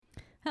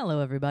Hello,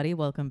 everybody.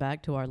 Welcome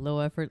back to our low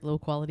effort, low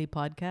quality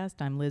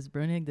podcast. I'm Liz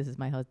Brunig. This is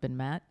my husband,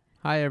 Matt.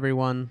 Hi,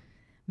 everyone.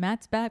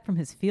 Matt's back from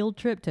his field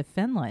trip to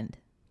Finland.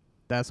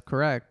 That's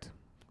correct.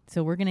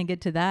 So we're going to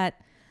get to that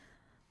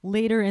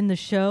later in the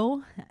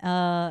show.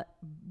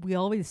 We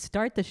always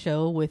start the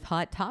show with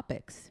hot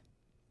topics.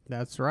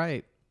 That's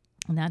right.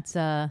 And that's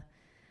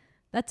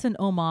an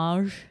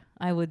homage,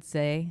 I would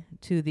say,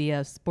 to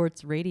the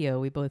sports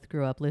radio we both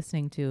grew up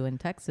listening to in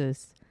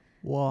Texas.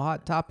 Well,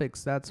 hot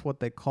topics, that's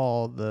what they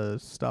call the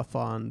stuff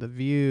on The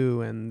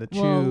View and The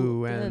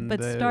Chew and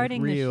but the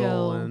starting Reel the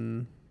show,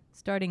 and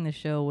starting the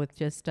show with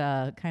just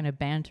kind of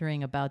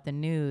bantering about the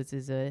news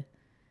it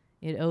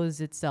owes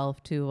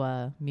itself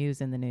to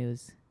Muse in the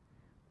News,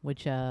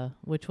 which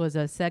was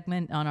a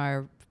segment on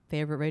our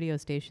favorite radio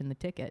station, The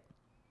Ticket.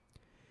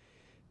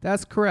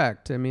 That's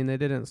correct. I mean, they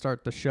didn't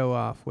start the show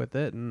off with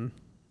it, and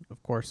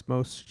of course,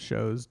 most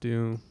shows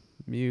do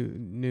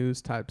news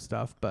type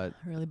stuff, but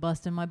Really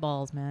busting my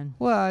balls, man.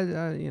 well,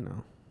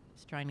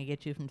 Just trying to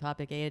get you from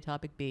topic A to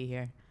topic B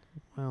here.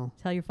 well,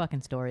 Tell your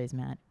fucking stories,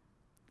 Matt.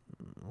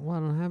 I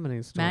don't have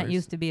any stories. Matt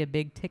used to be a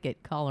big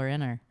ticket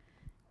caller-inner.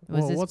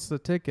 Well, what's the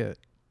ticket?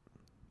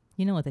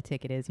 You know what the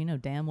ticket is. You know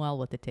damn well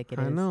what the ticket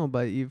is. I know,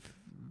 but you've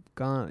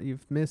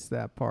missed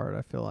that part,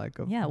 I feel like.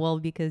 Yeah, well,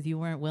 because you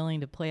weren't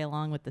willing to play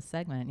along with the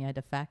segment. You had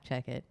to fact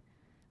check it.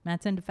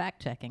 Matt's into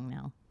fact checking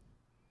now.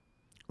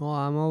 Well,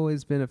 I've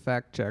always been a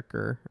fact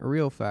checker, a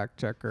real fact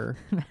checker.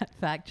 Matt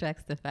fact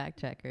checks the fact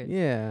checkers.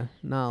 Yeah,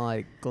 not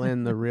like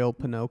Glenn the real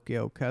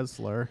Pinocchio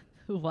Kessler.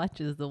 Who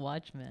watches The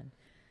Watchmen?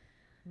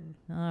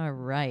 All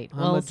right.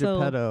 I'm a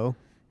Geppetto.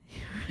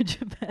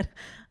 Geppetto.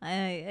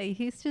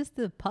 He's just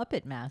the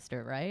puppet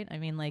master, right? I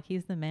mean, like,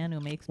 he's the man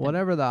who makes...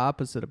 Whatever the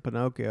opposite of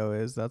Pinocchio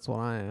is, that's what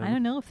I am. I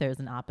don't know if there's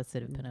an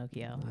opposite of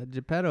Pinocchio.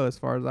 Geppetto, as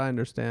far as I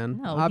understand.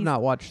 No, I've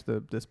not watched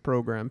this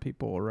program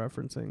people were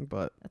referencing,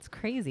 but... That's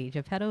crazy.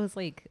 Geppetto is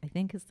like, I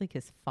think it's like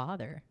his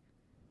father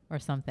or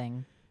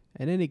something.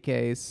 In any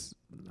case,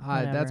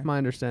 that's my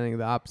understanding of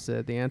the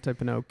opposite, the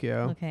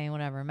anti-Pinocchio. Okay,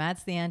 whatever.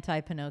 Matt's the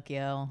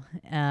anti-Pinocchio.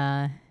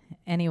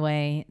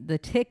 Anyway, The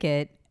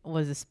Ticket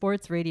was a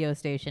sports radio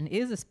station,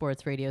 is a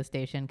sports radio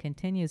station,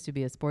 continues to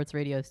be a sports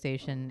radio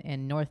station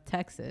in North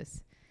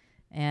Texas.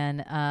 And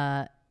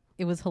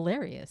it was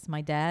hilarious.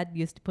 My dad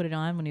used to put it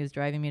on when he was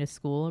driving me to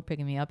school or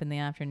picking me up in the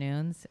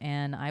afternoons,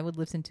 and I would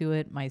listen to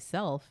it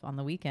myself on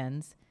the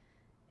weekends.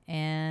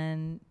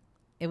 And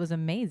it was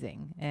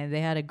amazing. And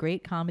they had a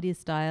great comedy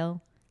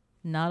style.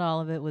 Not all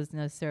of it was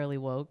necessarily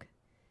woke.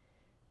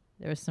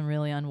 There were some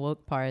really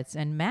unwoke parts.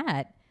 And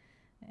Matt,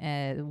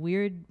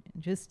 weird,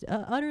 just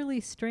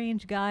utterly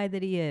strange guy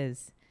that he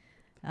is.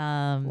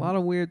 A lot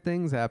of weird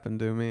things happen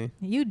to me.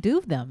 You do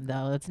them,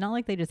 though. It's not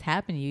like they just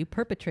happen to you. You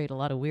perpetrate a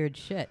lot of weird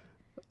shit.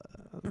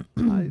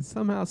 I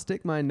somehow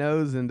stick my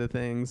nose into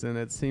things, and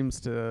it seems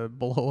to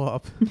blow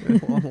up in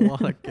a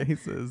lot of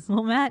cases.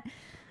 Well, Matt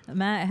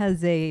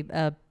has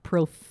a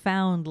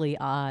profoundly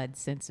odd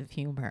sense of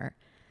humor,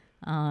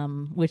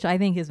 which I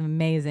think is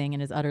amazing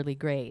and is utterly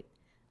great.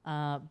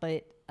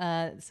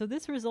 So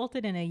this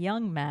resulted in a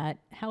young Matt.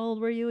 How old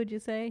were you, would you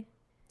say?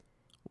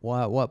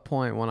 Well, at what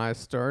point? When I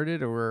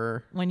started,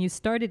 or when you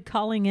started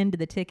calling into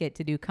The Ticket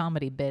to do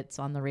comedy bits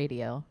on the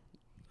radio?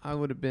 I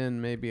would have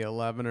been maybe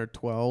 11 or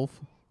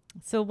 12.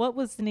 So what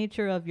was the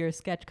nature of your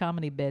sketch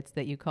comedy bits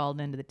that you called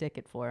into The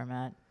Ticket for,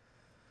 Matt?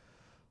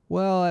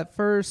 Well, at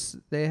first,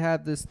 they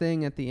had this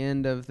thing at the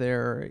end of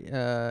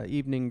their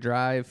evening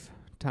drive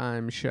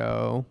time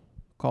show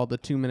called the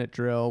 2-minute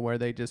drill, where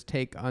they just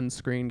take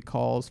unscreened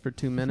calls for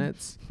 2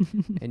 minutes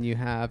and you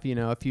have,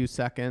 a few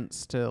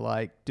seconds to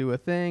like do a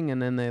thing, and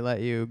then they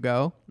let you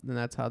go, and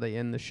that's how they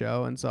end the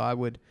show. And so I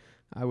would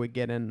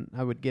get in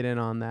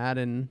on that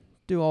and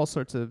do all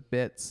sorts of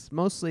bits,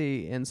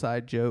 mostly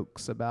inside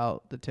jokes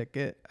about The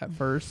Ticket at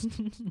first.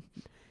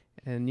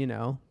 And,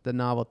 the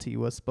novelty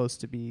was supposed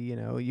to be,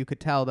 you could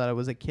tell that I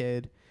was a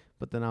kid,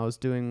 but then I was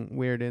doing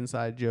weird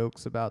inside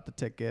jokes about The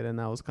Ticket, and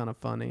that was kind of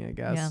funny, I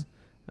guess.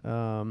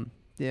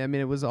 Yeah, I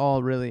mean, it was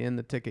all really in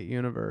the Ticket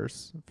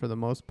universe for the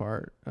most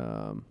part.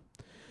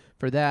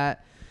 For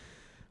that,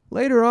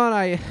 later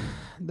on,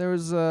 there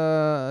was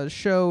a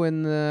show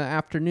in the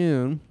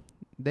afternoon.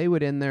 They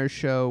would end their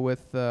show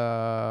with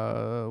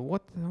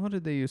what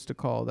did they used to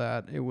call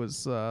that? It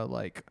was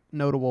like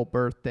notable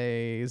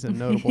birthdays and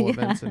notable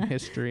events in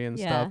history and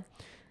stuff.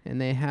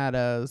 And they had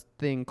a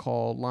thing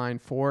called Line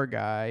 4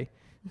 Guy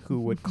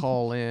who would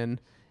call in.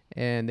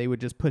 And they would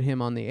just put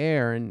him on the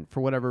air, and for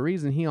whatever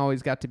reason, he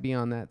always got to be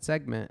on that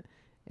segment.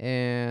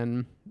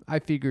 And I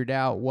figured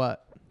out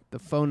what the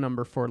phone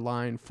number for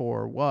Line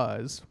 4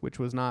 was, which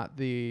was not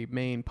the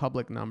main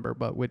public number,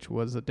 but which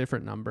was a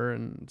different number.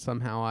 And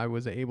somehow I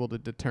was able to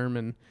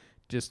determine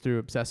just through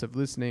obsessive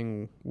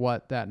listening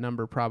what that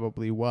number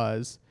probably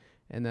was.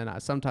 And then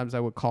sometimes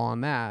I would call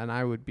on that, and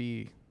I would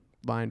be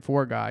Line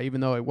 4 Guy, even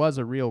though it was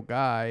a real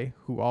guy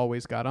who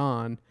always got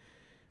on.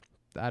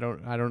 I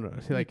don't know.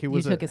 Like, it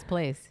was you took his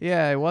place.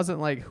 Yeah, it wasn't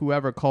like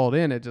whoever called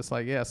in. It just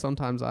like,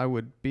 sometimes I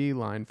would be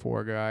Line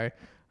 4 Guy.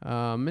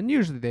 And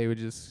usually they would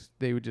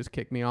just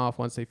kick me off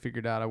once they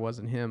figured out I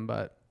wasn't him.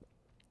 But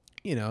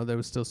there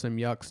was still some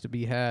yucks to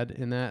be had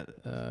in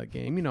that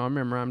game. I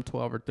remember I'm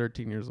 12 or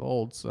 13 years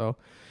old, so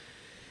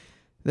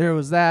there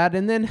was that.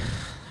 And then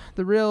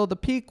the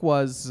peak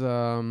was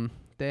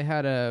they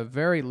had a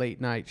very late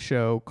night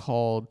show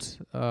called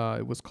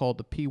it was called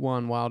the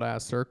P1 Wild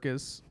Ass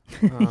Circus.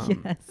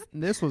 Yes.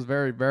 This was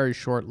very, very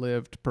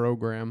short-lived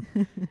program,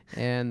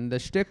 and the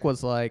shtick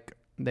was like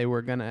they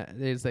would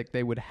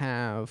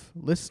have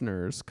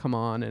listeners come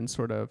on and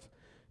sort of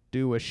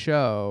do a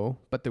show,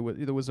 but there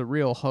was a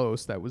real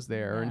host that was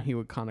there, and he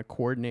would kind of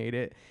coordinate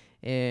it.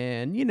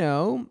 And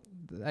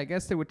I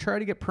guess they would try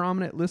to get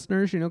prominent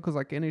listeners, because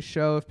like any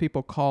show, if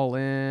people call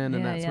in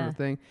and that sort of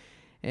thing.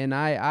 And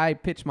I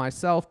pitched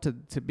myself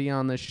to be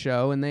on this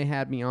show, and they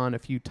had me on a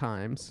few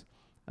times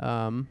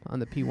on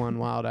the P1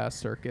 Wild Ass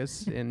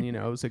Circus, and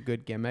it was a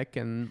good gimmick.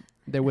 And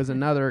there was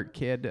another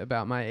kid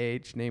about my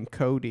age named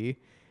Cody,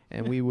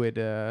 and we would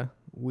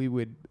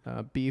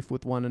beef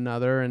with one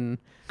another, and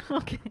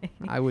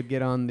I would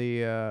get on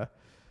the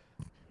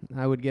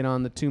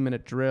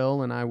 2-minute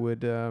drill, and I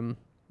would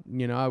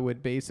I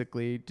would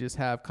basically just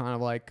have kind of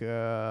like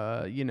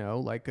a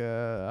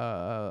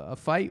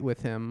fight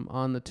with him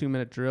on the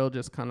 2-minute drill,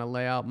 just kind of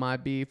lay out my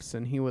beefs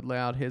and he would lay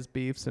out his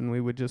beefs, and we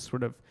would just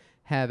sort of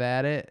have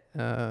at it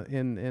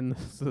in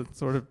the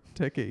sort of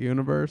ticket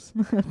universe.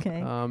 Okay.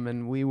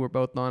 And we were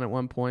both on at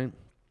one point.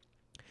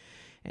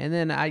 And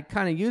then I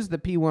kind of used the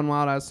P1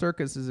 Wild Ass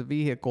Circus as a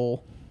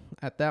vehicle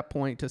at that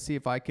point to see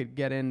if I could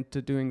get into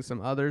doing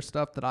some other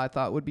stuff that I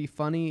thought would be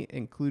funny,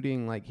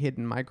 including like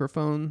hidden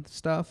microphone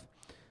stuff.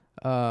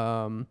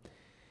 And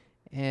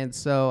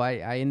so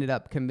I ended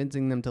up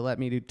convincing them to let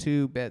me do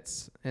 2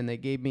 bits, and they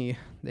gave me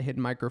the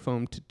hidden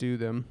microphone to do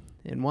them.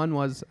 And one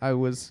was I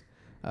was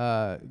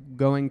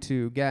going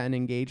to get an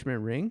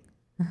engagement ring.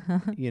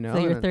 So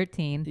you're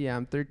 13. Yeah,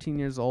 I'm 13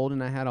 years old,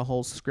 and I had a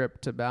whole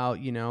script about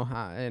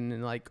how,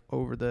 and like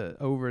over the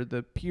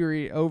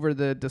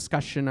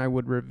discussion I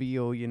would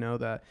reveal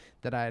that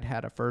I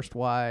had a first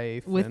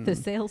wife with the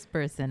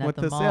salesperson with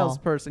at the mall.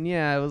 Salesperson.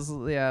 Yeah, it was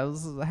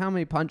how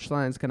many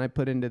punchlines can I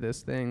put into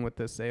this thing with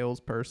the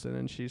salesperson,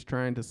 and she's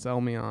trying to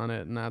sell me on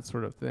it and that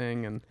sort of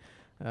thing. And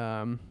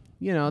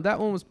that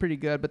one was pretty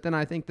good. But then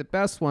I think the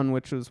best one,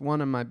 which was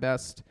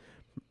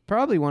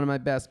probably one of my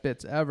best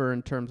bits ever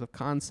in terms of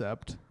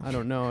concept, I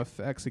don't know if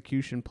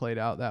execution played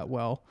out that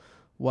well,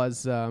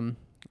 was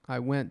I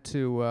went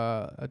to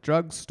a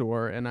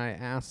drugstore and I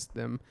asked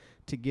them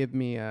to give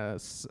me a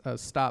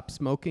stop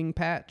smoking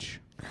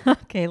patch.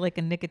 Okay, like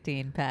a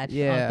nicotine patch on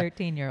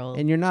 13-year-olds.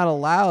 And you're not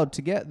allowed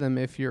to get them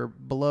if you're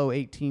below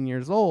 18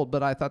 years old,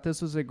 but I thought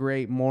this was a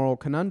great moral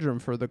conundrum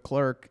for the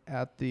clerk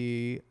at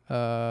the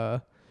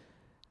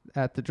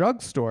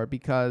drugstore,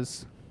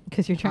 because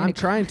I'm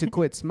trying to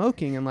quit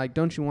smoking, and like,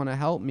 don't you want to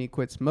help me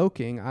quit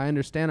smoking? I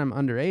understand I'm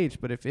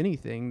underage, but if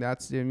anything,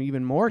 that's an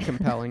even more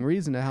compelling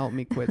reason to help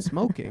me quit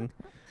smoking.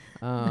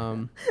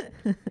 And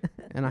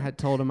I had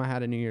told him I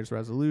had a New Year's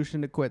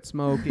resolution to quit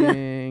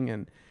smoking,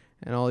 and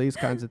all these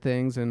kinds of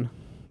things, and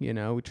we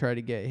try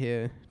to get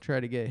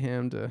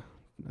him to,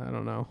 I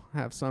don't know,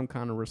 have some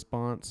kind of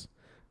response.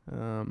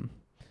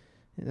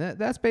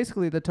 That's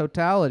basically the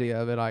totality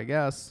of it, I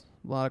guess.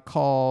 A lot of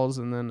calls,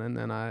 and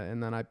then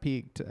I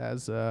peaked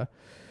as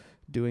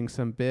doing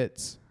some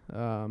bits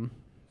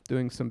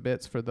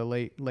for the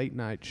late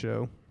night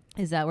show.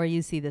 Is that where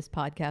you see this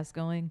podcast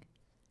going?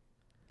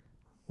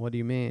 What do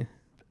you mean?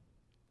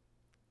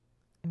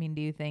 I mean,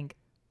 do you think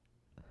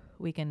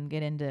we can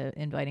get into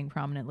inviting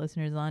prominent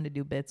listeners on to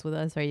do bits with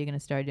us? Or are you going to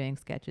start doing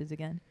sketches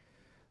again?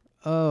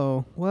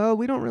 Oh, well,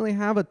 we don't really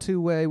have a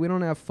two-way. We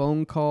don't have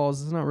phone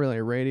calls. It's not really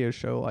a radio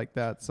show like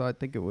that, so I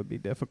think it would be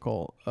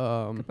difficult.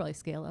 Could probably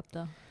scale up,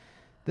 though.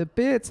 The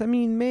bits, I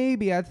mean,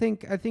 maybe. I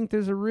think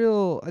there's a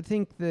real... I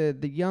think the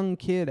young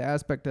kid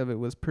aspect of it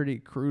was pretty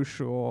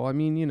crucial. I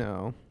mean,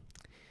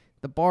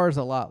 the bar's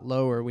a lot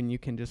lower when you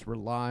can just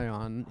rely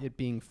on it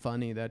being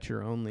funny that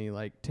you're only,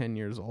 like, 10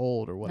 years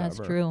old or whatever.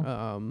 That's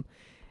true.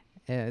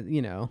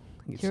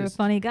 You're a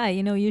funny guy.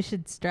 You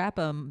should strap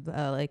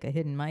like a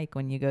hidden mic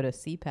when you go to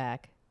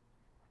CPAC.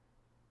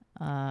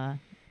 What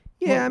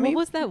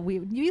was that?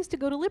 You used to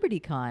go to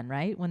LibertyCon,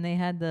 right? When they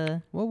had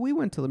the... Well, we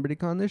went to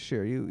LibertyCon this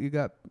year. You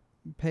got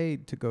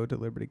paid to go to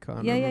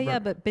LibertyCon. Yeah.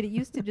 But it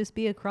used to just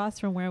be across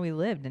from where we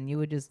lived, and you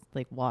would just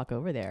like walk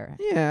over there.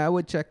 Yeah, I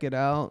would check it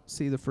out,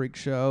 see the freak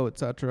show,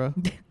 etc.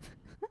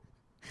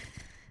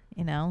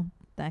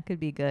 That could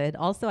be good.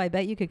 Also, I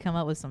bet you could come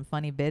up with some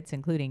funny bits,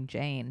 including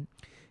Jane.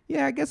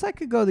 Yeah, I guess I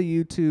could go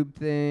the YouTube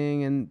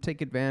thing and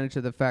take advantage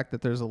of the fact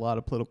that there's a lot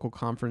of political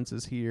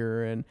conferences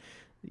here, and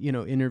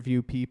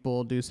interview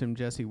people, do some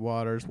Jesse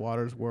Watters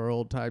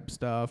World type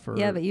stuff. Or,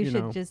 yeah, but you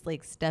should just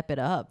like step it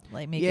up,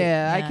 like make it.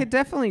 Yeah, I could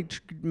definitely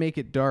make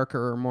it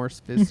darker or more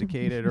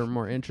sophisticated or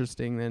more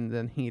interesting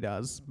than he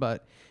does.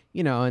 But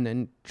and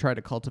then try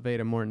to cultivate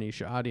a more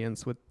niche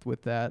audience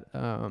with that.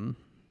 I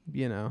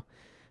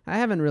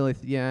haven't really.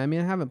 I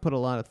haven't put a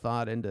lot of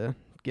thought into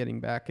getting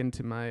back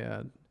into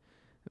my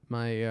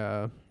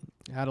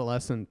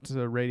adolescent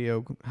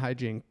radio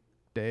hijink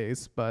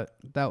days, but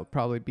that would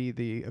probably be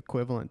the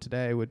equivalent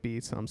today, would be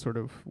some sort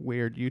of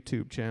weird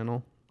YouTube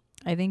channel.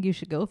 I think you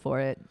should go for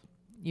it.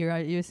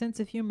 Your sense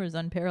of humor is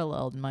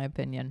unparalleled, in my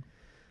opinion.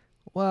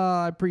 Well,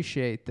 I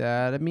appreciate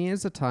that. I mean,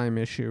 it's a time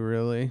issue,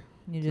 really.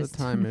 It's a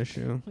time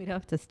issue. We'd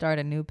have to start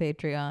a new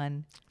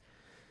Patreon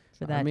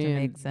for that to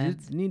make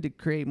sense. You need to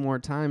create more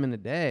time in a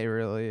day,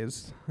 really,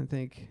 I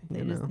think.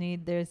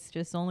 There's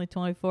just only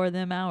 24 of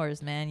them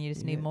hours, man. You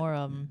just need more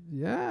of them.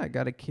 Yeah, I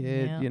got a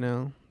kid,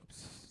 a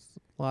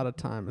lot of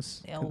time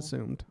is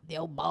consumed. The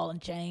old ball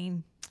and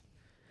chain.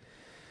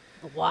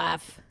 The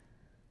wife.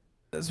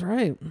 That's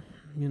right.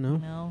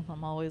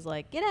 I'm always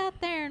like, get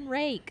out there and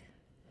rake.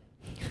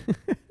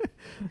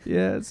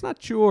 Yeah, it's not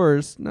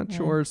chores. Not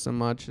chores so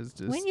much. It's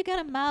just when you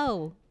gotta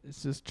mow.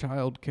 It's just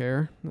child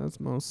care. That's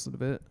most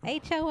of it.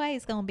 HOA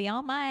is gonna be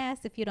on my ass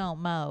if you don't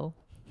mow.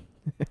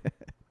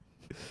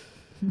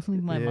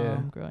 My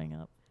mom growing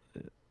up.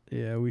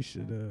 Yeah, we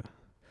should.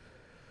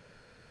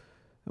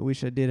 I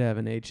wish I did have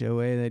an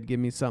HOA. That'd give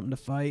me something to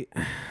fight.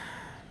 Oh,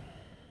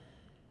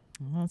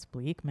 it's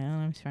bleak, man.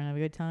 I'm just trying to have a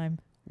good time.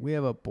 We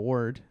have a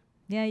board.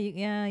 Yeah,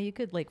 you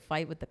could like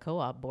fight with the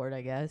co-op board,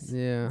 I guess.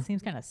 Yeah. It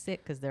seems kind of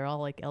sick because they're all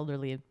like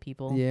elderly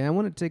people. Yeah, I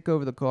want to take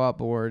over the co-op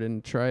board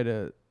and try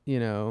to,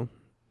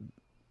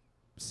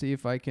 see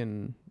if I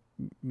can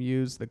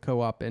use the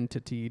co-op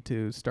entity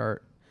to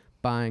start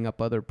buying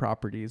up other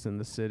properties in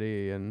the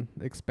city and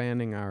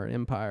expanding our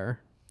empire.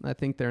 I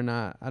think they don't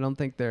have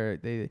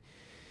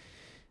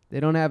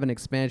an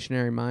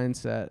expansionary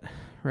mindset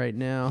right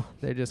now.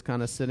 They're just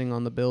kind of sitting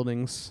on the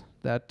buildings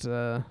that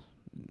the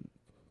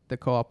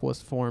co-op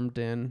was formed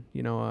in,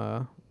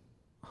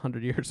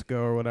 100 years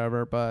ago or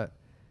whatever. But,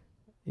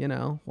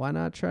 why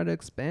not try to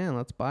expand?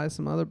 Let's buy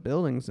some other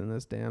buildings in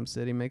this damn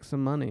city, make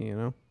some money,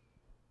 You're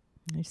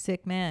a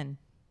sick man.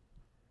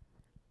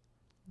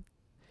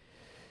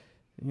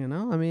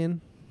 There's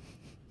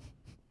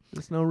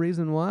no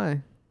reason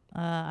why.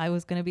 I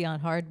was going to be on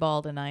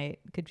hardball tonight.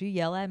 Could you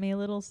yell at me a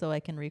little so I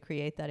can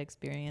recreate that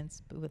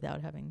experience but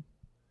without having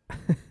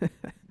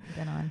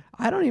been on?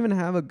 I don't even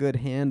have a good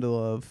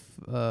handle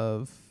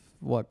of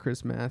what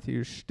Chris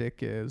Matthews' shtick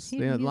is.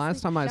 The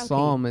last time I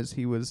saw him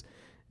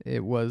it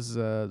was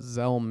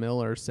Zell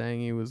Miller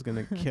saying he was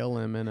going to kill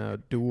him in a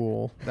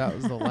duel. That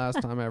was the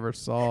last time I ever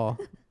saw.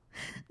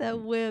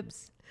 That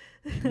whips.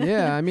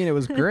 Yeah, it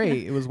was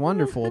great. It was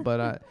wonderful,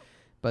 but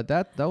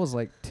that was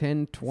like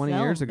 10, 20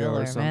 years ago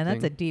or something. Man,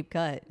 that's a deep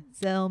cut.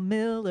 Zell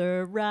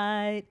Miller,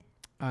 right?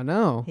 I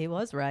know. He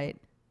was right.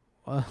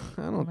 Well,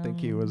 I don't think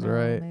he was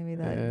right. Maybe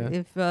that.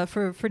 Yeah. If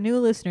for new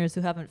listeners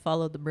who haven't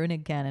followed the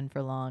Brunig canon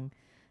for long,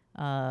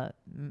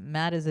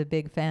 Matt is a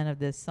big fan of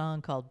this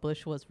song called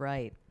 "Bush Was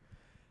Right."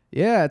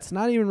 Yeah, it's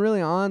not even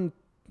really on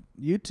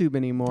YouTube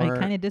anymore. It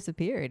kind of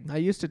disappeared. I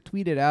used to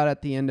tweet it out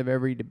at the end of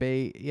every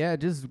debate. Yeah,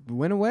 it just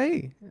went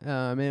away.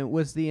 It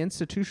was the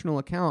institutional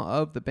account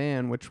of the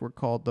band, which were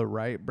called the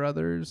Wright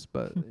Brothers,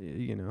 but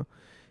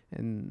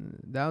and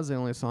that was the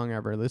only song I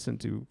ever listened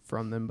to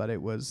from them. But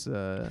it was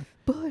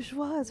Bush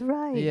was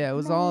right. Yeah, it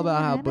was all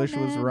about how Bush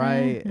was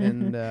right,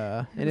 and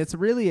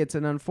it's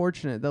an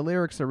unfortunate. The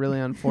lyrics are really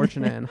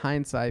unfortunate in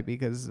hindsight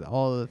because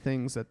all of the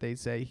things that they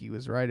say he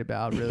was right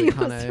about really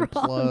kind of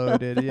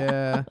imploded.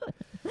 Yeah.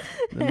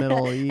 The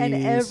Middle East. And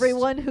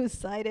everyone who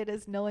cited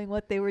as knowing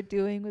what they were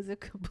doing was a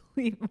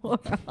complete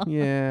moron.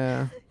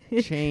 Yeah.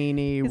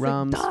 Cheney,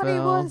 Rumsfeld. Like, Donnie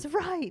was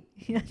right.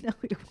 Yeah, no,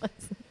 he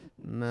wasn't.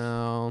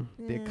 No.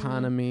 The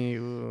economy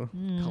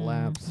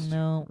collapsed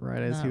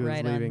right as he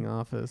was leaving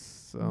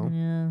office. So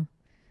yeah.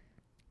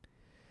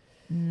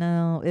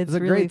 No, it's a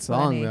really great song,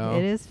 funny. though.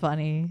 It is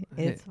funny.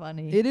 It's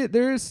funny.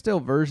 There is still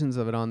versions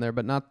of it on there,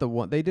 but not the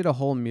one. They did a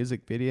whole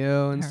music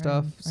video and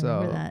stuff.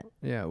 Remember that.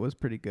 Yeah, it was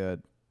pretty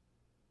good.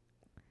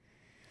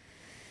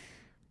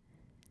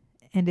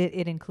 And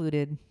it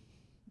included.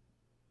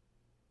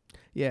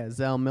 Yeah,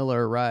 Zell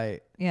Miller,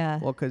 right. Yeah.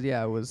 Well, because,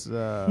 it was.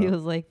 He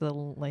was like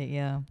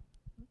yeah.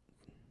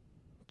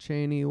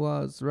 Cheney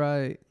was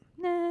right.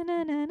 Na,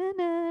 na, na, na,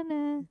 na,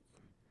 na.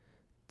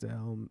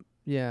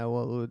 Yeah,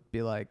 well, it would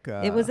be like.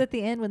 It was at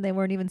the end when they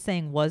weren't even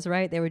saying was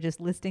right. They were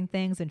just listing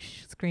things and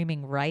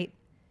screaming right.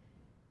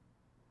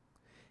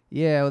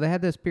 Yeah, well, they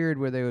had this period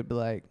where they would be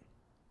like.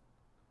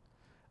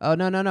 Oh,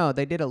 no.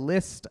 They did a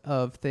list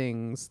of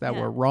things that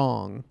were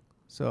wrong.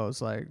 So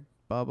it's like,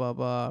 blah, blah,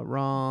 blah,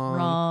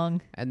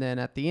 wrong. And then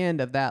at the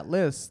end of that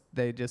list,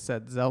 they just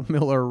said Zell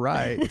Miller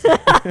right.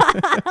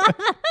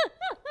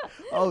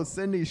 Oh,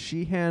 Cindy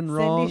Sheehan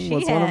wrong.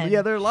 Was one of,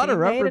 there are a lot of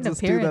references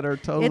too that are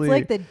totally. It's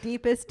like the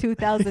deepest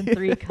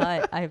 2003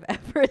 cut I've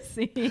ever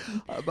seen.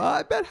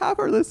 I bet half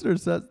our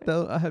listeners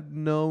I have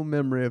no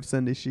memory of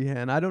Cindy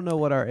Sheehan. I don't know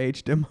what our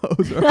age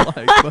demos are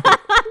like. But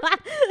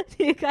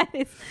you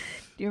guys.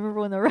 Do you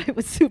remember when the right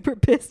was super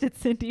pissed at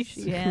Cindy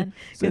Sheehan?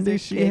 Cindy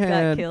Sheehan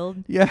got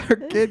killed. Yeah, her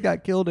kid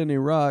got killed in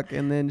Iraq,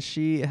 and then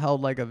she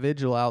held like a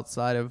vigil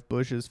outside of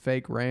Bush's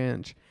fake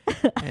ranch,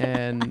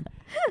 and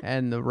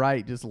the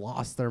right just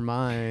lost their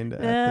mind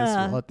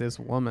at this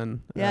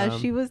woman. Yeah,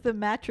 she was the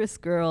mattress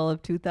girl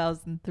of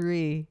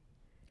 2003. It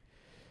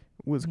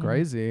was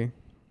crazy.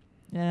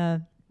 Yeah,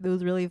 it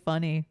was really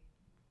funny.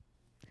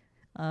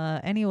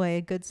 Anyway,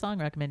 a good song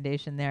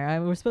recommendation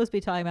there. We're supposed to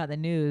be talking about the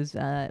news,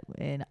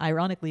 and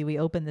ironically, we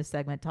opened this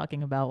segment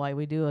talking about why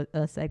we do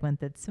a segment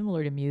that's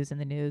similar to Muse in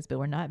the news, but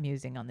we're not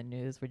musing on the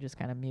news. We're just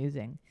kind of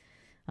musing.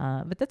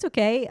 But that's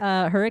okay.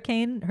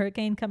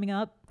 Hurricane coming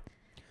up.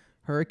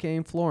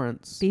 Hurricane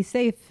Florence. Be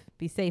safe.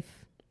 Be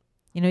safe.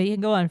 You know, you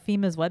can go on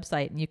FEMA's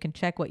website and you can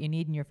check what you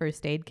need in your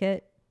first aid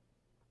kit.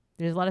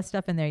 There's a lot of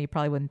stuff in there you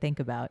probably wouldn't think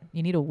about.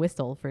 You need a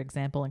whistle, for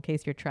example, in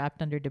case you're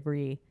trapped under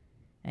debris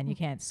and you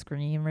can't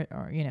scream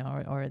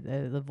or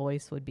the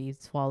voice would be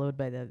swallowed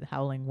by the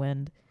howling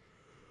wind.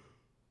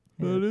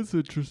 That is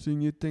interesting.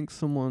 You'd think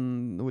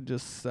someone would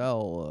just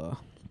sell a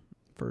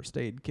first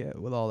aid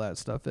kit with all that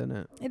stuff in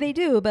it. They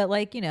do, but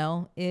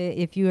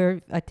if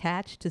you're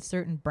attached to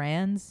certain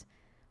brands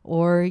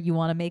or you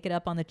want to make it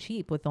up on the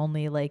cheap with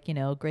only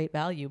great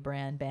value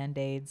brand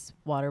Band-Aids,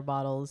 water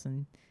bottles,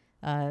 and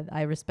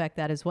I respect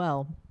that as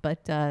well.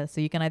 But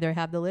so you can either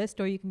have the list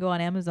or you can go on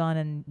Amazon,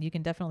 and you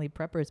can definitely,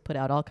 Preppers put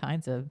out all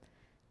kinds of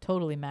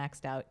totally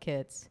maxed out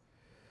kits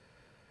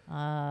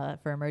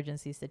for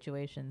emergency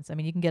situations. I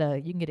mean, you can get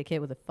a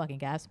kit with a fucking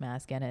gas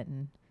mask in it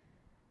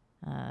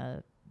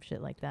and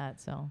shit like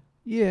that. So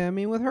yeah, I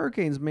mean, with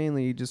hurricanes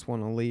mainly, you just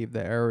want to leave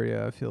the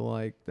area. I feel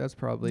like that's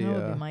probably that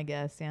would be my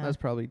guess. Yeah, that's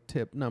probably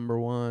tip number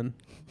one.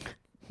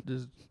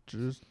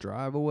 just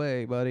drive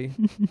away, buddy.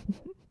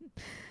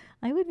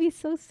 I would be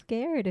so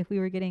scared if we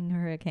were getting a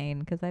hurricane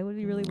because I would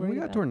be really worried. We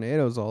got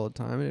tornadoes all the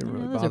time. It didn't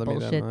really bother me that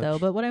much. Those are bullshit though.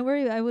 But what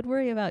I would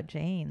worry about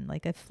Jane.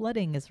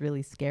 Flooding is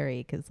really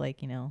scary because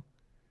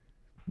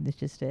this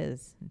just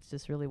is. It's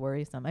just really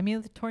worrisome. I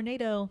mean, the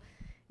tornado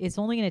is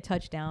only going to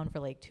touch down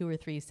for 2 or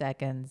 3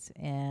 seconds,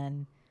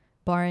 and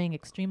barring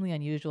extremely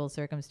unusual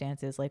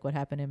circumstances like what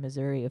happened in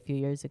Missouri a few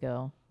years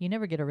ago, you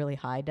never get a really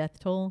high death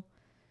toll.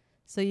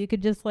 So you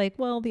could just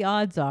the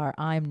odds are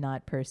I'm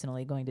not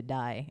personally going to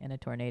die in a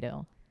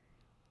tornado.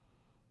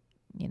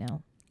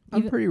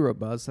 I'm pretty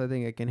robust. I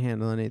think I can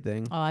handle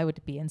anything. Oh, I would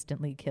be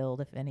instantly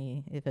killed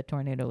if a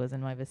tornado was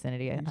in my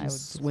vicinity. I would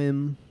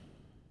swim.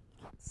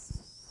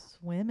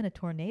 Swim in a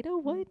tornado?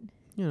 What?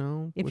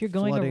 If you're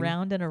going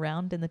around and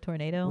around in the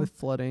tornado with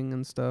flooding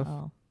and stuff.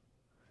 Oh,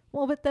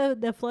 well, but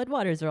the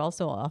floodwaters are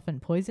also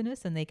often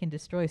poisonous and they can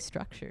destroy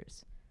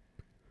structures.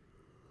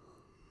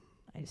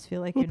 I just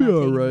feel like you're not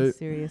taking this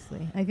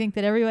seriously. I think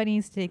that everybody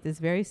needs to take this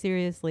very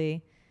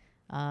seriously.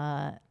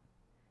 The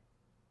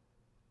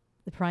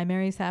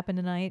primaries happen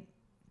tonight.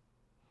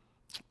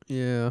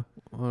 Yeah.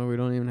 Well, we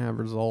don't even have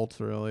results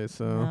really,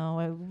 so.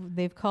 No,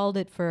 they've called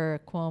it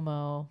for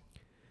Cuomo.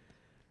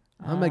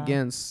 I'm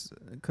against,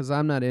 because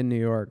I'm not in New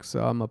York,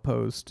 so I'm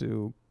opposed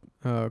to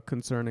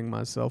concerning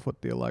myself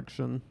with the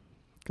election,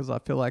 because I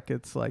feel like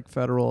it's like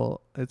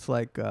federal. It's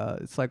like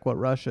what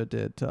Russia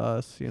did to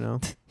us,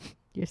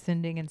 You're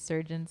sending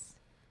insurgents.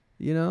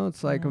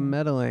 It's like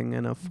meddling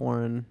in a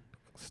foreign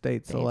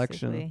state's basically.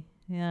 Election.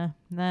 Yeah.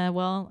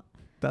 Well,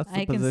 that's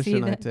the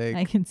position I take.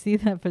 I can see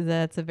that, but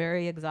that's a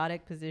very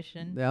exotic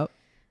position. Yep.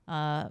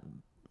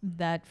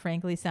 That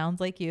frankly sounds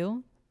like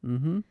you.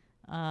 Mm-hmm.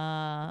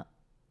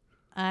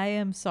 I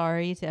am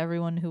sorry to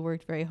everyone who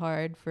worked very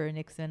hard for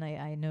Nixon.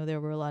 I know there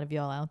were a lot of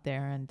y'all out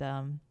there, and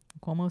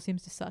Cuomo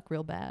seems to suck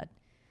real bad.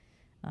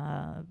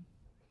 But,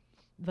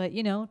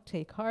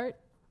 take heart.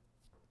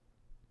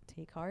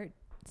 Take heart.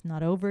 It's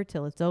not over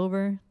till it's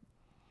over.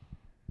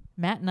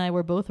 Matt and I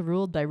were both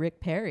ruled by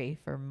Rick Perry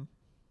for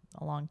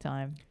a long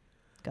time,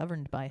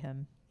 governed by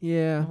him.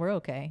 Yeah. And we're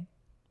okay.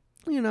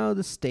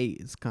 The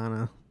state is kind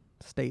of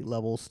state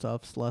level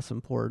stuff's less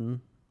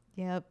important.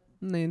 Yep.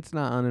 I mean, it's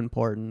not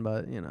unimportant,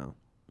 but it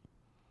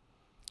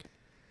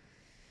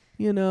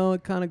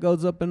kind of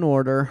goes up in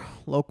order.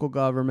 Local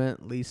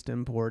government, least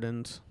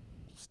important.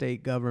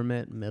 State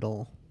government,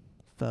 middle.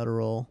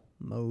 Federal,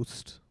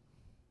 most.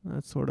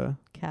 That's sort of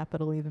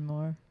capital, even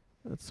more.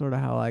 That's sort of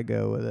how I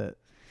go with it.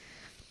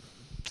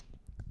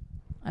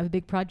 I have a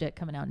big project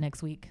coming out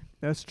next week.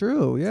 That's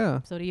true,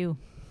 yeah. So do you.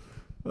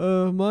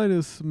 Mine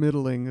is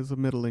middling. Is a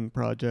middling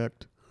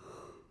project.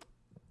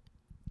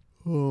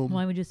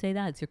 Why would you say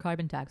that? It's your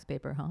carbon tax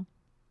paper, huh?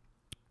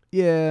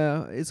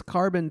 Yeah, it's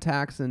carbon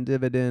tax and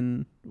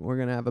dividend. We're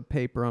going to have a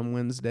paper on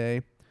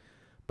Wednesday.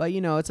 But,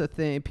 it's a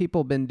thing.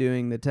 People have been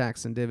doing the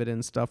tax and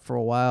dividend stuff for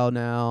a while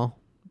now.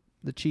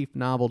 The chief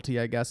novelty,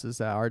 I guess, is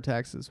that our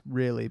tax is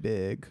really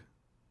big.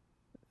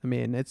 I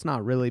mean, it's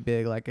not really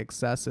big, like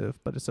excessive,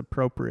 but it's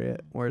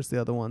appropriate, whereas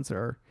the other ones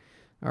are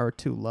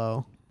too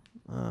low.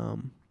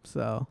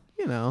 So,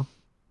 There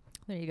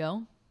you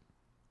go.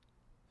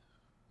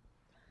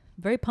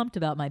 Very pumped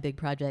about my big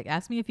project.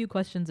 Ask me a few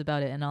questions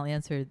about it, and I'll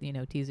answer,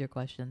 teaser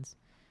questions.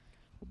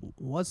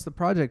 What's the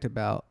project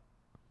about?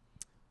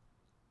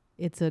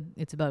 It's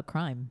about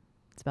crime.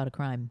 It's about a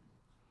crime.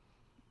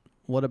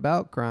 What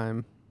about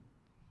crime?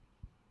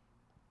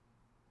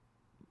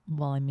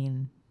 Well, I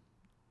mean,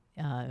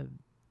 it's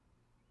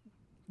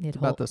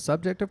about the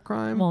subject of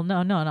crime? Well,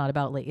 no, not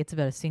about it's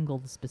about a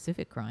single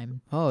specific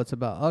crime. Oh, it's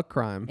about a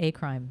crime. A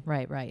crime,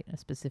 right, a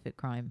specific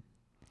crime.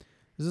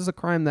 Is this a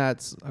crime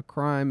that's a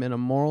crime in a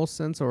moral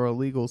sense or a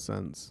legal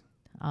sense?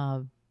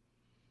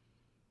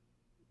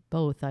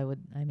 Both. I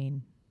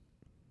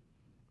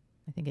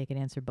think I could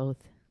answer both.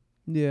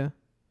 Yeah.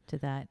 To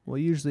that. Well,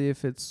 usually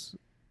if it's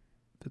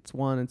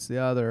one, it's the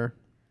other.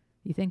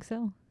 You think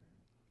so?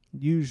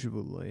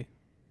 Usually.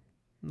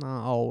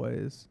 Not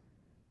always.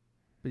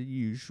 But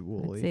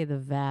usually. I'd say the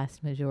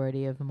vast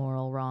majority of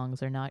moral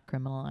wrongs are not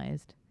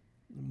criminalized.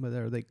 But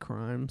are they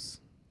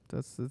crimes?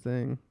 That's the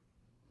thing.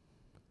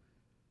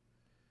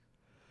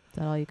 Is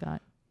that all you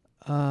got?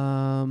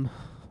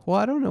 Well,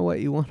 I don't know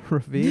what you want to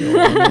reveal.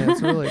 I mean,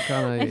 it's really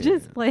kind of... I'm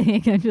just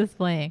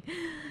playing.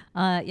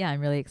 Yeah, I'm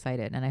really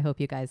excited, and I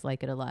hope you guys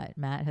like it a lot.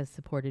 Matt has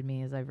supported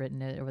me as I've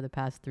written it over the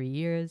past 3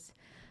 years,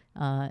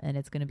 and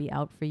it's going to be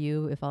out for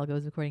you, if all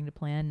goes according to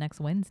plan, next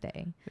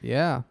Wednesday.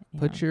 Yeah.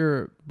 Put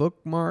your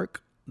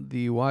bookmark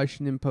the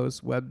Washington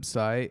Post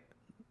website,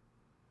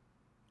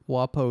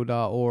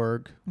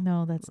 wapo.org.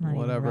 No, that's not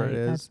whatever even right.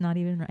 it is. That's not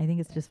even right. I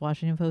think it's just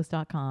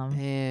WashingtonPost.com.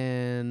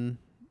 And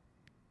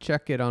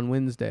check it on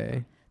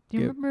Wednesday. Do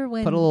you remember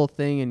when... Put a little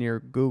thing in your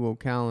Google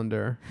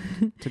Calendar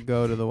to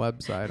go to the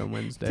website on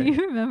Wednesday. Do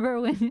you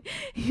remember when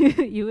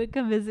you would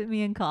come visit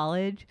me in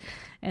college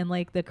and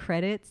like the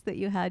credits that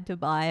you had to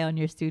buy on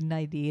your student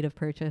ID to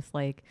purchase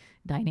like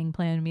dining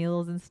plan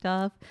meals and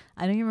stuff?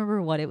 I don't even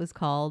remember what it was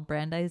called.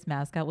 Brandeis'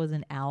 mascot was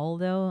an owl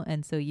though.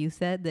 And so you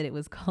said that it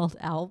was called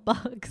Owl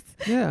Bucks.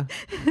 Yeah.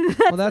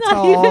 That's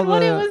not even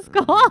what it was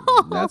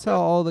called. That's how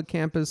all the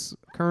campus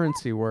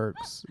currency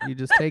works. You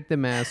just take the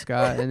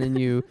mascot and then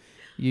you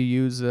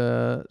use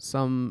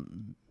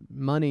some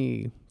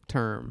money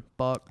term,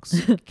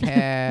 bucks,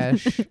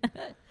 cash,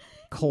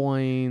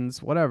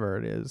 coins, whatever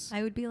it is.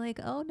 I would be like,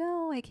 oh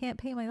no, I can't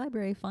pay my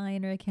library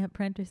fine, or I can't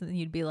print or something.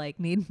 You'd be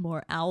like, need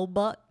more owl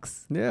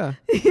bucks. Yeah.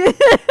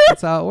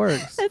 That's how it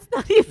works. That's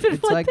not even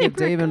it's what like they a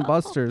Dave and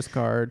called. Buster's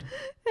card.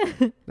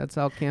 That's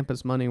how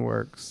campus money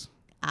works.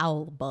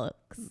 Owl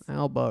bucks.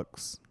 Owl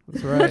bucks.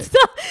 That's right.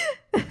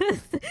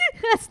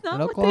 That's not In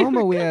what Oklahoma,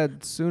 they were we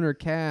had Sooner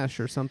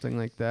Cash or something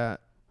like that.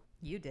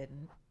 You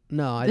didn't.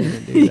 No, I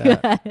didn't do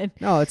that. Yeah.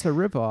 No, it's a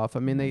ripoff. I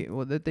mean,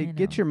 they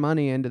get your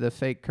money into the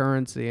fake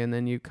currency, and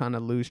then you kind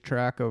of lose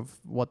track of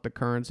what the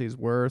currency's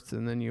worth,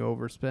 and then you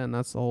overspend.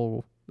 That's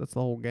the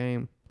whole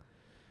game.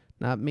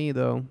 Not me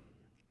though.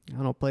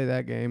 I don't play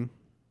that game.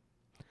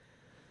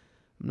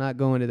 I'm not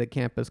going to the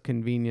campus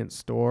convenience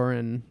store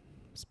and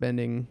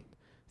spending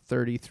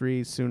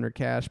 33 Sooner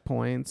Cash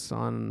points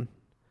on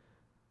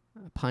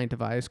a pint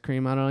of ice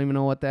cream. I don't even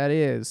know what that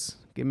is.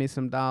 Give me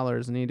some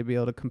dollars. I need to be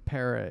able to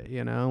compare it,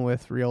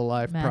 with real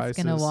life Matt's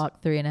prices. gonna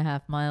walk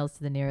 3.5 miles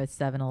to the nearest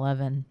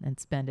 7-Eleven and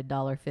spend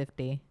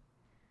 $1.50.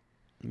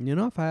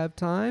 If I have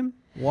time,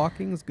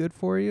 walking is good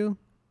for you.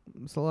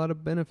 There's a lot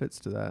of benefits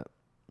to that.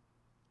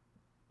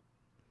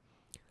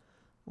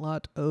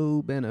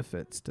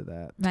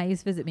 Matt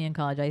used to visit me in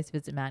college. I used to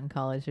visit Matt in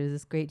college. There was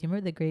this great... Do you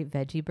remember the great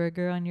veggie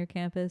burger on your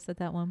campus at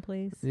that one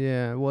place?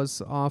 Yeah, it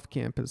was off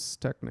campus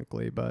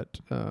technically, but...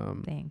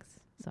 Thanks.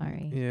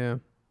 Sorry. Yeah.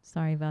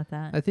 Sorry about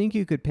that. I think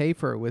you could pay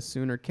for it with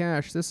Sooner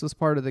Cash. This was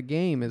part of the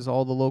game, is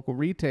all the local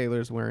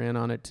retailers were in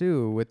on it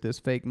too with this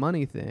fake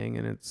money thing,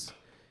 and it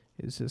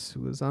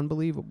was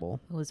unbelievable.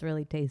 It was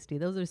really tasty.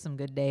 Those are some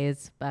good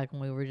days back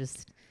when we were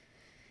just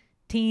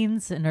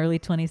teens and early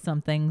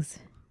 20-somethings.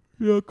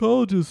 Yeah,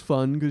 college is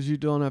fun because you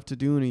don't have to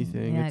do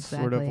anything. Yeah, it's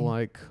sort of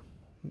like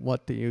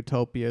what the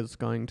utopia is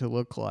going to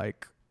look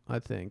like, I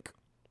think.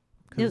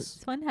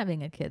 It's fun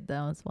having a kid,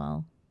 though, as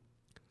well.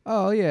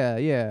 Oh,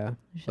 yeah.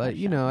 But,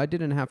 I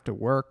didn't have to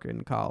work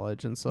in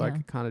college, and so I Yeah.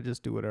 could kind of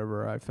just do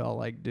whatever I felt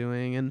like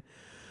doing. And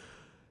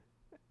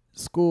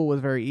school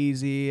was very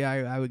easy.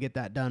 I would get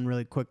that done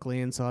really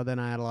quickly, and so then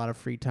I had a lot of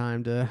free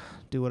time to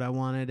do what I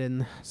wanted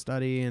and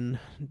study and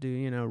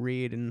do,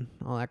 read and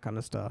all that kind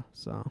of stuff.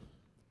 So,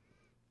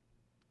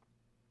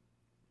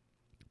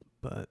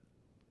 but,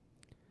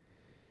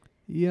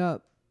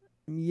 yep.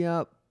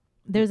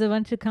 There's a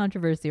bunch of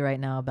controversy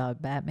right now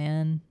about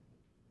Batman.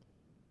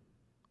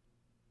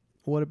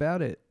 What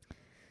about it?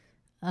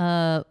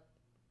 Well,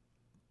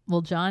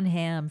 John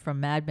Hamm from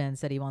Mad Men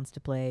said he wants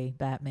to play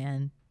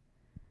Batman.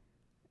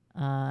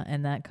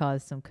 And that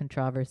caused some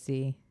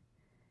controversy.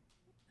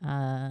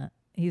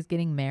 He's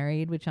getting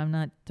married, which I'm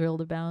not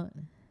thrilled about.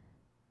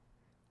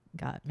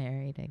 Got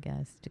married, I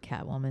guess, to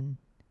Catwoman.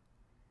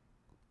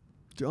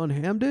 John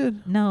Hamm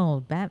did?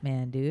 No,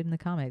 Batman, dude, in the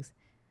comics.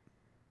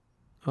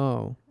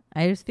 Oh.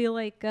 I just feel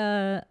like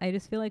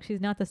she's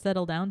not the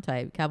settle down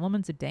type.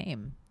 Catwoman's a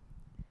dame.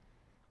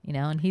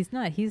 And he's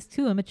not. He's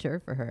too immature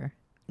for her.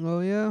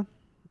 Oh, yeah?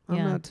 I'm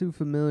not too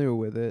familiar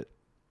with it.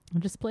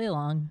 Just play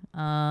along.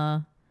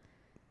 I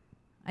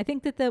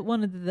think that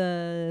one of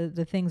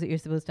the things that you're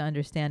supposed to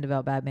understand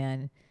about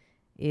Batman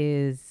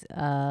is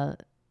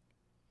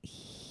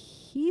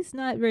he's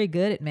not very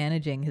good at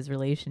managing his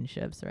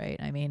relationships, right?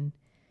 I mean,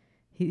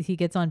 he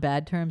gets on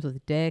bad terms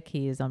with Dick.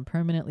 He is on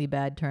permanently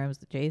bad terms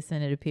with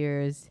Jason, it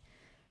appears.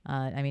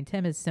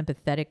 Tim is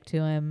sympathetic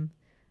to him.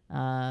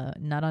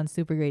 Not on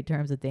super great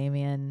terms with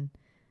Damian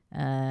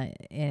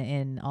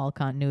in all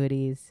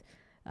continuities.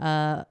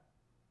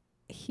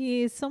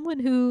 he is someone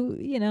who,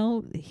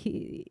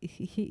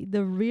 he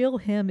the real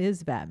him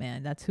is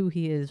Batman. That's who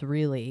he is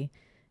really.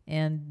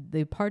 And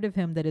the part of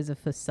him that is a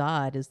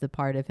facade is the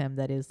part of him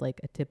that is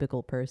like a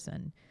typical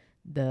person,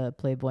 the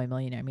Playboy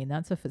millionaire. I mean,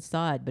 that's a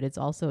facade, but it's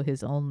also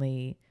his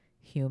only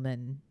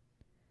human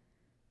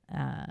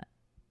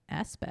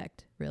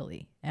aspect,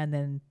 really. And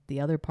then the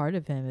other part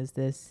of him is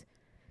this,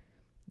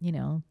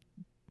 in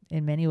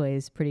many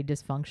ways, pretty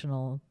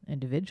dysfunctional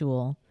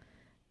individual.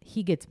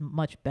 He gets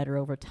much better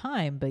over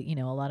time, but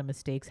a lot of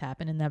mistakes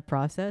happen in that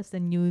process,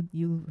 and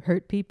you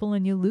hurt people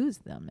and you lose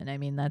them. And I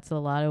mean, that's a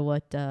lot of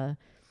what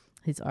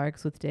his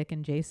arcs with Dick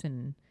and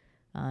Jason,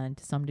 and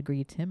to some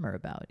degree Tim, are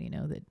about.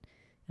 That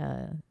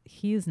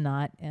he's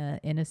not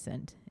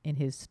innocent in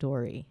his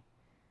story.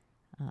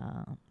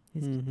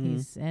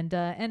 He's and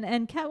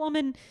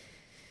Catwoman,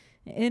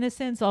 in a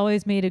sense,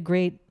 always made a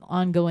great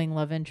ongoing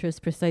love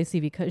interest, precisely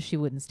because she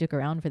wouldn't stick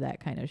around for that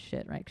kind of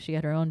shit, right? She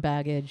had her own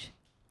baggage.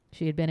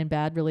 She had been in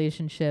bad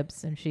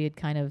relationships, and she had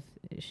kind of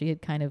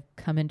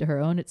come into her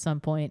own at some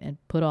point and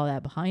put all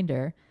that behind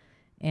her,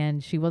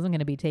 and she wasn't going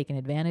to be taken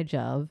advantage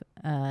of.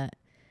 And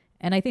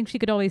I think she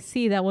could always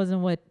see that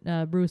wasn't what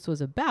Bruce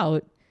was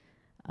about.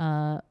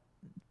 But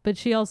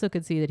she also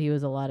could see that he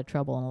was a lot of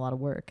trouble and a lot of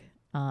work.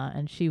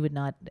 And she would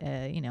not,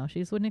 she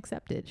just wouldn't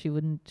accept it. She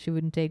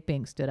wouldn't take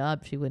being stood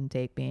up. She wouldn't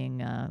take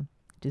being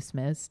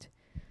dismissed.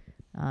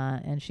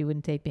 And she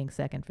wouldn't take being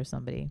second for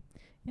somebody.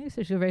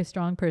 So she's a very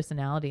strong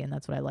personality, and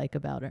that's what I like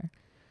about her.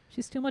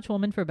 She's too much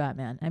woman for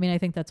Batman. I mean, I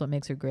think that's what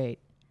makes her great.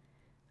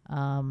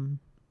 And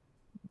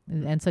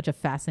such a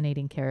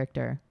fascinating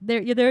character.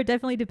 There are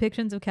definitely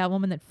depictions of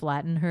Catwoman that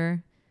flatten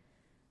her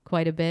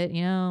quite a bit.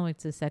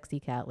 It's a sexy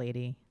cat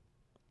lady.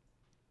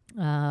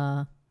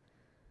 But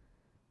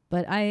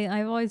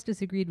I've always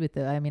disagreed with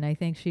it. I mean, I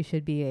think she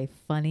should be a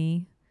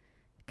funny,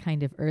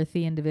 kind of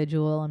earthy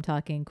individual. I'm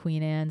talking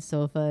Queen Anne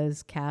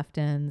sofas,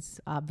 caftans,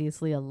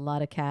 obviously a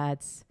lot of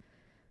cats.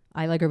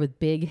 I like her with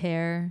big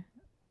hair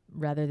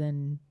rather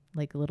than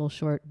like a little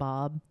short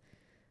bob.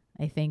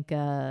 I think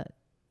the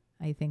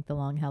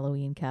Long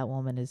Halloween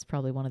Catwoman is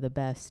probably one of the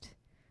best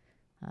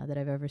that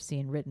I've ever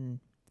seen written.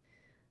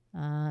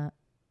 I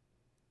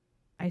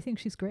think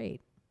she's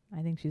great.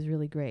 I think she's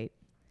really great.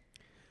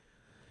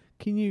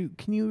 Can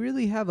you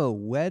really have a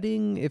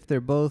wedding if they're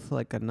both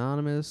like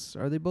anonymous?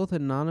 Are they both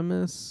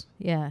anonymous?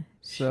 Yeah.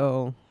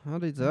 So how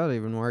does that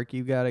even work?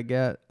 You got to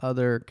get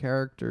other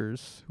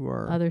characters who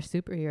are other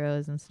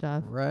superheroes and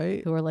stuff,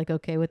 right? Who are like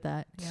okay with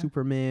that. Yeah.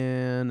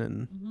 Superman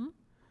and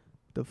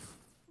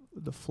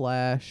the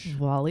Flash,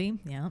 Wally,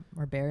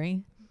 or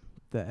Barry.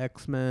 The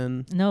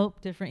X-Men.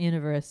 Nope, different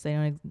universe. They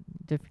don't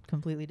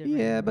completely different.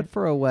 Yeah, universe. but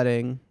for a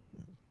wedding.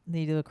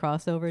 They do a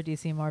crossover,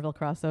 DC Marvel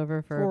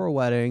crossover for a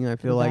wedding. I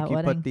feel like you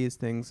wedding. Put these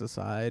things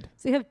aside.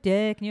 So you have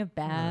Dick and you have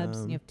Babs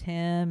and you have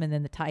Tim and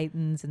then the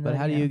Titans and. But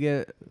how do you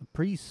get a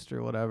priest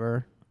or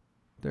whatever?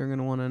 They're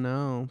gonna want to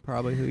know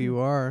probably who you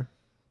are.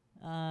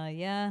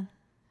 Yeah,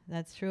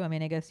 that's true. I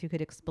mean, I guess you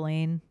could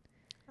explain.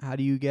 How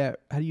do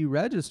you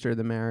register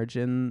the marriage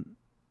in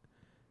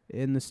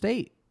the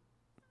state?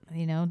 I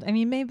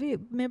mean, maybe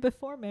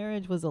before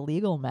marriage was a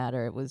legal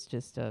matter, it was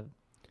just some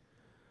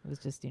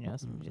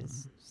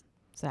just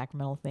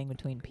sacramental thing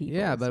between people.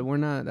 Yeah, but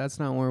that's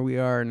not where we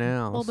are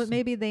now. Well, but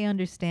maybe they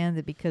understand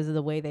that because of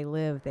the way they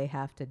live, they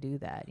have to do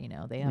that.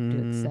 They have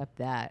to accept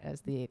that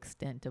as the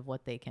extent of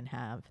what they can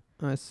have.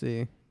 I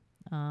see.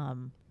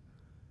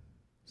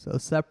 So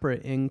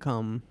separate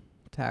income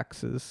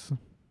taxes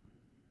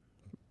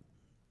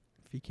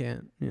if you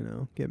can't,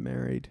 get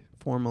married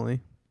formally.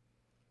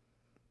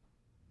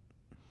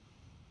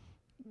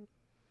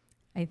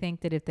 I think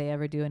that if they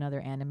ever do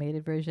another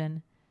animated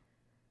version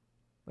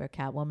where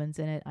Catwoman's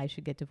in it, I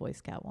should get to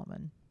voice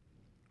Catwoman.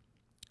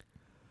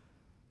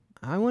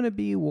 I want to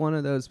be one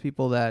of those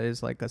people that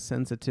is like a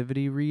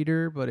sensitivity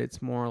reader, but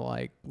it's more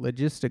like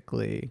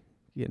logistically,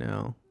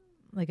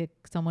 like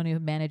someone who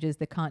manages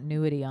the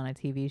continuity on a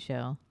TV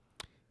show.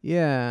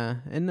 Yeah,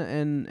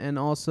 and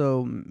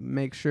also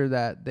make sure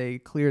that they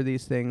clear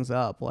these things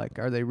up. Like,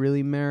 are they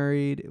really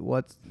married?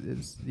 You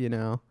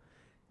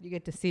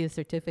get to see a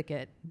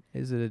certificate.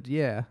 Is it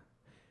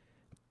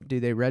do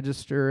they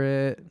register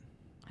it?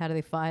 How do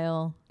they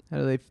file? How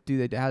do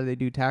they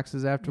do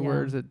taxes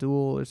afterwards? Yeah. Is it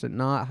dual? Is it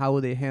not? How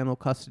will they handle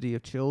custody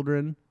of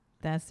children?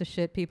 That's the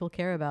shit people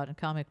care about in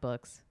comic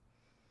books.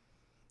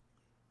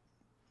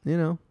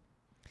 How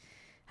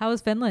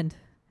was Finland?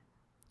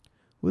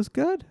 Was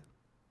good.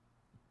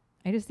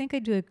 I just think I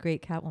do a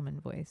great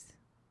Catwoman voice.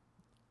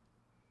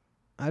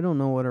 I don't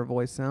know what her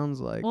voice sounds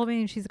like. Well, I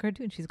mean, she's a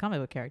cartoon. She's a comic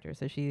book character,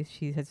 so she's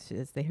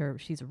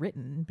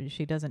written, but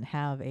she doesn't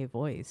have a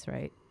voice,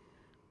 right?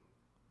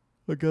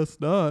 I guess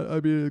not. I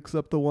mean,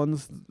 except the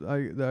ones I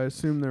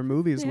assume they're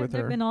movies with her.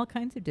 There have been all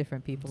kinds of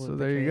different people. So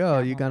there you go.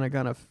 You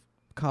gotta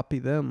copy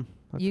them.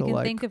 You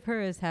can think of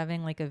her as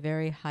having like a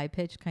very high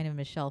pitched kind of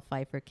Michelle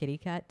Pfeiffer kitty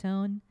cat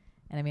tone,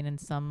 and I mean, in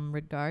some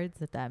regards,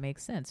 that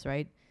makes sense,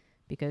 right?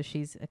 Because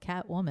she's a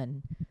cat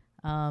woman.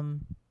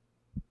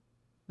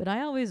 But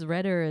I always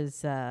read her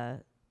as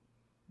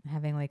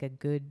having like a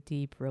good,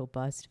 deep,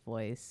 robust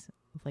voice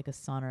with like a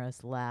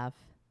sonorous laugh.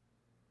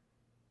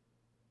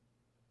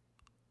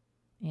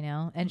 You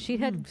know, and she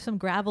had some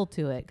gravel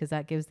to it because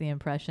that gives the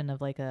impression of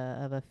like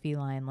a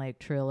feline like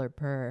trill or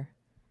purr.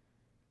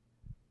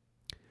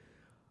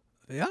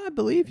 Yeah, I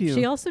believe you.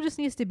 She also just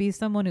needs to be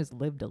someone who's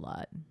lived a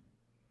lot.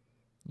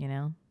 You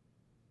know,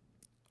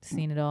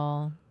 seen it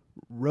all.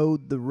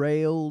 Rode the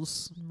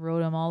rails.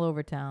 Rode them all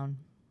over town.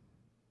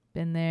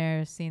 Been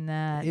there, seen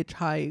that.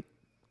 Hitchhiked.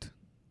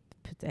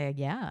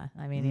 Yeah,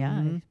 I mean,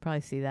 yeah, you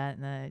probably see that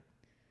in the.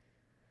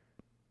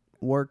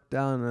 Worked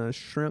on a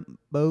shrimp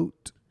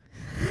boat.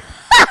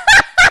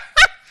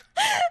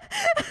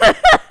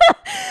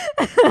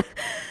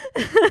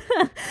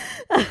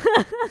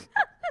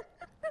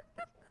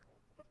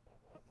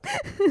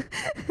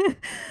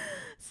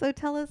 So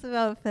tell us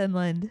about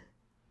Finland.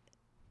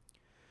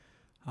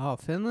 Oh,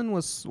 Finland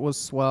was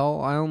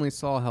swell. I only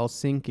saw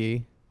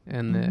Helsinki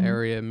and the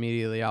area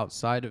immediately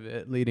outside of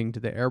it leading to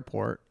the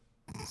airport.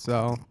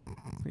 So,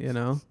 you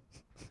know,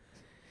 it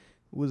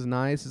was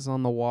nice. It's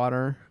on the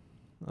water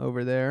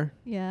over there.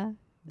 Yeah.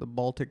 The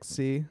Baltic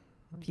Sea.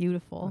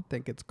 Beautiful. I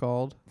think it's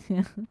called.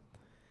 Yeah.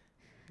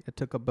 I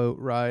took a boat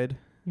ride.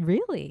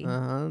 Really?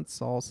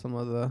 Saw some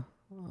of the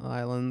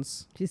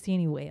islands. Did you see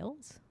any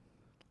whales?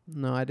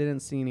 No, I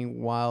didn't see any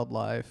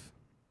wildlife.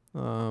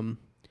 The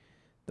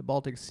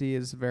Baltic Sea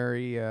is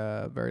very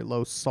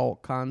low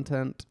salt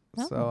content,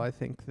 so I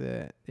think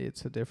that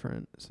it's a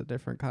different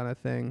kind of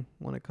thing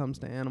when it comes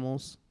to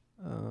animals.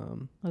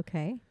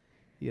 Okay.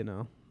 You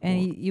know.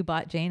 And you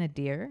bought Jane a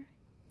deer?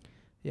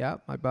 Yeah,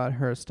 I bought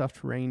her a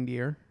stuffed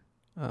reindeer.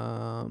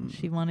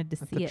 She wanted to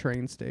see at the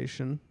train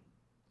station.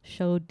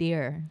 Show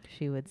deer,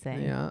 she would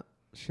say. Yeah,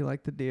 she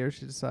liked the deer.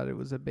 She decided it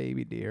was a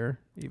baby deer,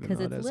 even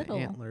though it has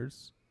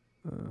antlers.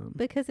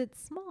 Because it's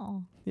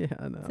small. Yeah,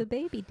 I know. It's a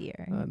baby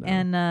deer. I know.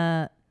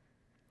 And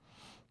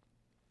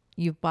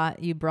you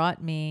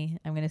brought me,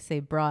 I'm going to say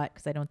brought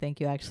because I don't think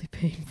you actually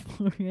paid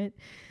for it,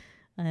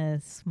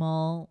 a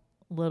small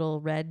little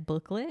red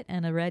booklet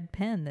and a red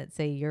pen that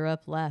say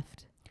Europe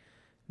left.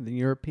 The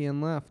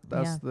European left.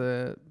 That's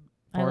the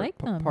I like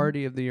them.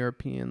 Party of the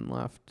European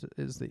left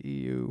is the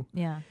EU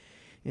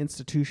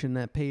institution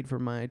that paid for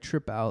my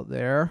trip out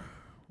there.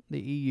 The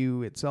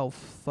EU itself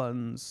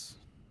funds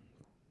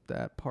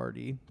that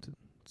party.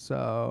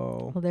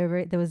 So well,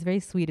 that was very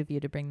sweet of you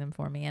to bring them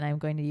for me, and I'm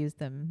going to use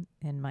them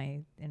in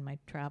my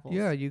travels.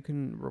 Yeah, you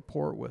can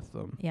report with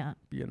them. Yeah,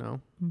 you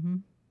know. Mm-hmm.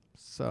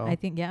 So I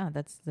think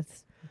that's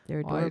they're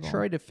adorable. I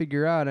tried to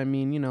figure out. I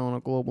mean, you know, in a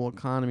global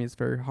economy, it's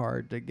very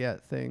hard to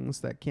get things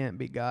that can't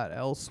be got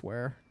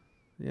elsewhere.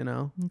 You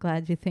know. I'm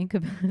glad you think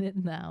about it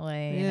in that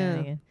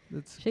way. Yeah,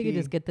 she could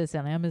just get this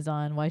on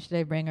Amazon. Why should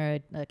I bring her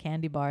a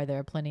candy bar? There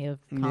are plenty of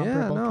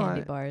comparable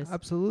candy bars.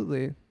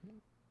 Absolutely.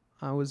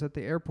 I was at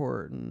the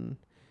airport and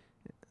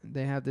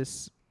they have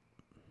this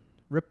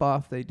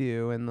rip-off they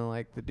do in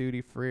the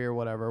duty free or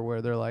whatever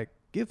where they're like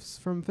gifts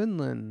from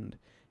Finland,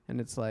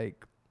 and it's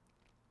like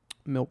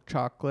milk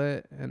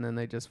chocolate, and then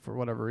they just for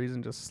whatever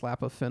reason just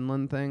slap a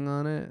Finland thing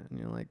on it, and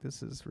you're like,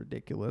 this is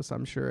ridiculous.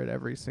 I'm sure at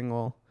every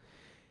single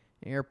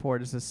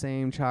airport it's the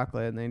same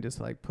chocolate and they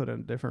just like put a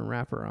different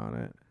wrapper on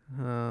it.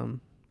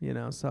 You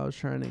know, so I was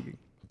trying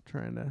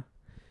to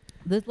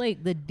this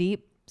like the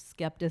deep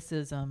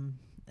skepticism,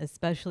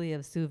 especially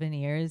of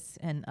souvenirs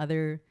and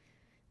other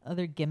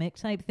gimmick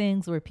type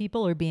things where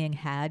people are being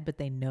had, but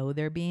they know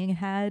they're being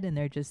had and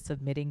they're just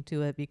submitting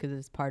to it because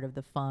it's part of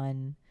the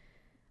fun.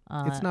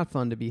 It's not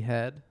fun to be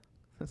had.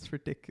 That's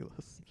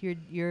ridiculous.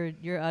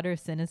 Your utter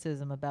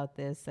cynicism about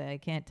this, I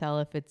can't tell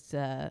if it's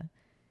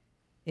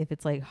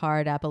like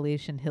hard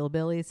Appalachian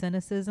hillbilly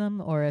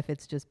cynicism or if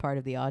it's just part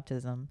of the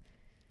autism.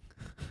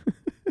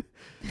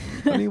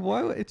 I mean,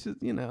 why? It's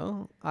just, you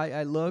know,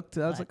 I looked.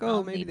 I was like,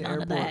 oh, maybe the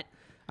airport.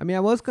 I mean,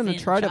 I was going to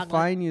try to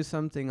find you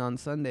something on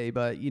Sunday,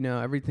 but, you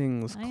know, everything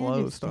was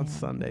closed on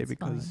Sunday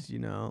because, you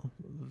know,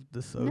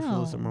 the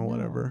socialism or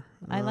whatever.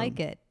 I like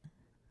it.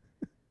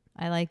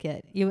 I like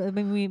it.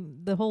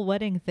 The whole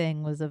wedding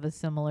thing was of a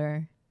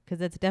similar,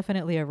 because it's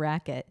definitely a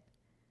racket.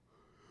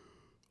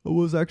 I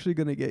was actually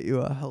going to get you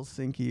a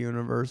Helsinki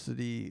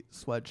University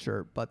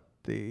sweatshirt, but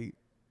the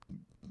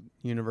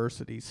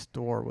university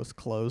store was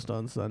closed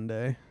on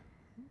Sunday.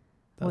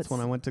 That's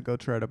when I went to go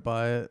try to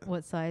buy it.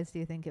 What size do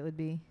you think it would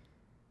be?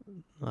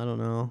 I don't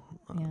know.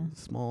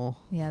 Small.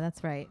 Yeah,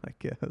 that's right. I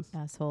guess.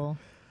 Asshole.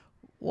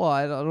 Well,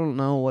 I don't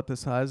know what the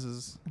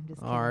sizes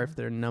are, if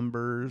they're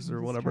numbers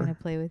or whatever. I'm trying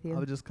to play with you. I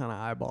would just kind of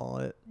eyeball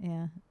it.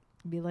 Yeah.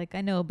 Be like,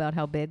 I know about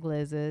how big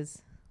Liz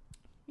is.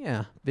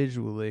 Yeah,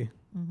 visually.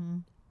 Mm-hmm.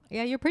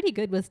 Yeah, you're pretty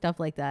good with stuff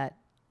like that.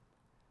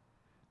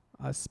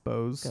 I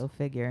suppose. Go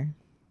figure.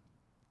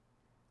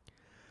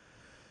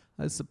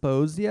 I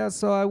suppose. Yeah,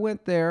 so I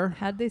went there.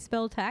 How'd they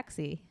spell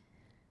taxi?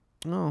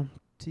 Oh,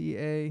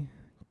 Takksi.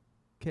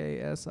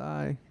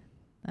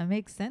 That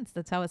makes sense.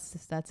 That's how it's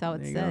said.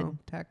 Go.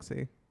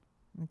 Taxi.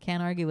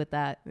 Can't argue with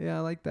that. Yeah,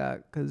 I like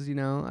that because, you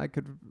know, I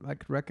could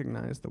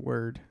recognize the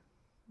word.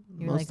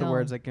 Most of the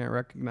words I can't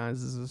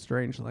recognize is a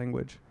strange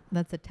language.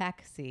 That's a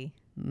taxi.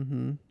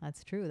 Mm-hmm.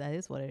 That's true. That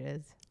is what it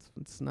is.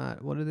 It's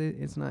not. What are they?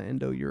 It's not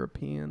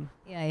Indo-European.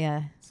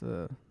 Yeah. It's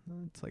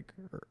like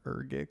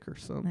Urgic or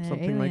something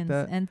aliens. like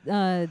that. And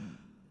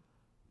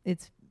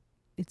it's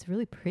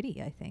really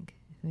pretty. I think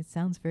it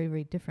sounds very,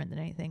 very different than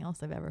anything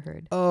else I've ever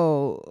heard.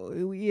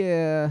 Oh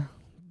yeah,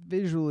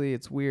 visually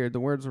it's weird. The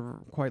words are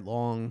quite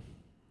long,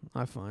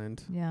 I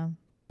find. Yeah.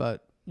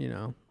 But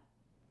I'm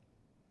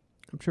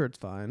sure it's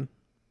fine.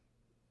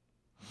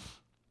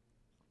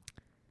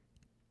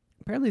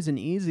 Apparently, it's an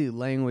easy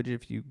language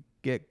if you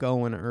get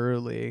going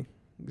early.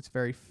 It's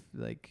very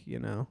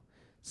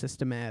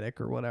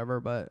systematic or whatever,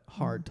 but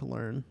hard to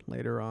learn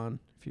later on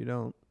if you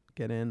don't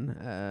get in,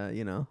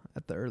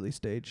 at the early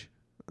stage.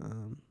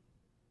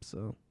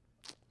 So.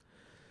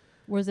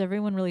 Was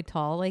everyone really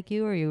tall like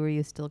you, or were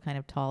you still kind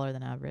of taller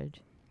than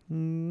average?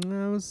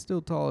 I was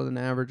still taller than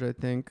average, I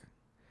think.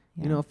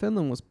 Yeah.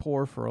 Finland was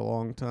poor for a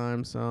long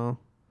time, so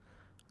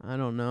I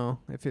don't know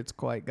if it's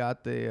quite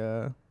got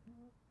the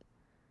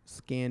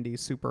Scandi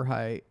super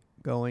height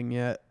going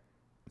yet.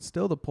 It's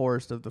still the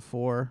poorest of the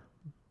four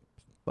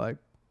by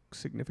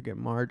significant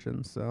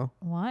margin, so.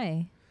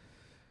 Why?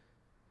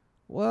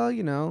 Well,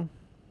 it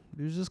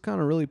was just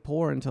kind of really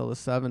poor until the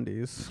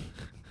 70s.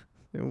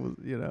 It was,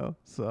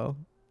 so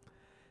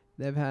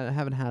they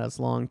haven't had as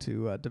long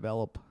to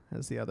develop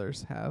as the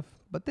others have,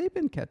 but they've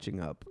been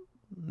catching up.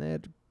 They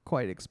had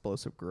quite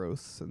explosive growth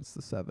since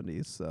the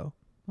 70s, so.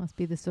 Must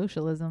be the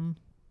socialism.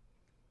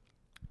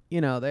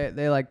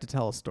 They like to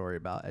tell a story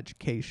about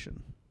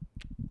education.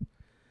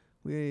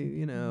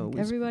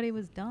 Everybody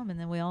was dumb, and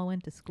then we all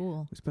went to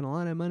school. We spent a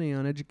lot of money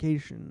on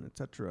education,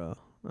 etc.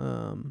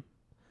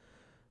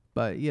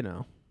 But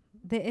yeah.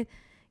 They've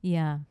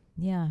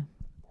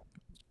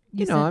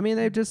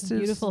just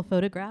beautiful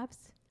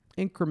photographs.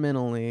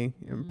 Incrementally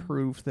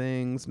improve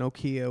things.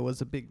 Nokia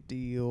was a big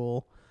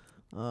deal.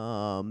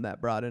 That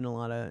brought in a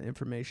lot of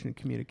information and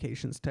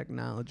communications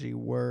technology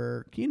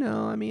work. It's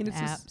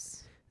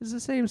apps. It's the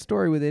same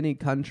story with any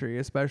country,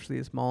 especially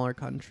a smaller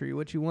country.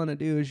 What you want to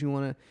do is you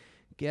want to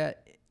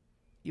get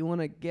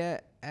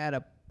at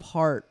a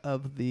part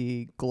of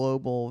the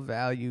global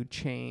value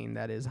chain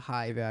that is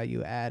high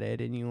value added,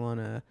 and you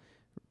want to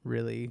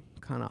really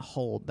kind of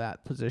hold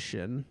that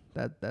position.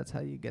 That's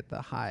how you get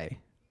the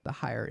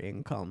higher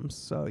incomes.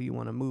 So you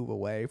want to move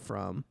away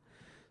from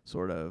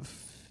sort of,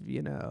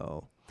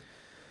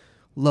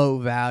 low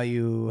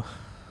value,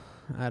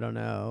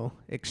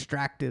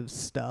 extractive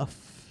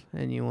stuff.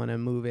 And you want to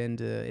move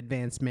into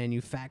advanced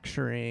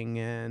manufacturing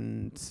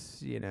and,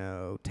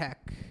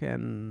 tech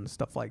and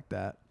stuff like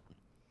that.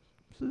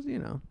 So,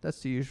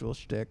 that's the usual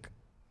shtick.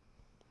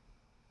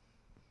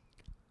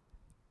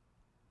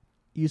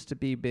 Used to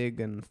be big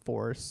in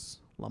forests,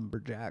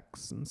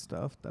 lumberjacks and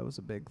stuff. That was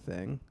a big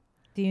thing.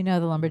 Do you know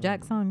the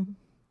lumberjack song?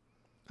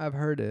 I've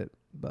heard it,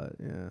 but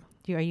yeah.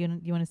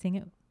 You want to sing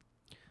it?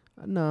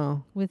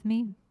 No. With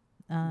me?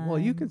 Well,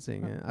 you can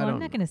sing it. I'm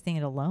not going to sing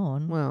it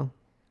alone. Well.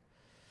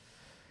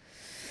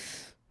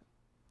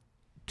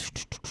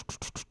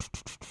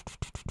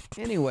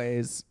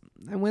 Anyways,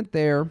 I went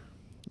there,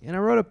 and I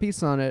wrote a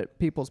piece on it,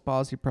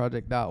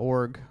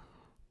 peoplespolicyproject.org.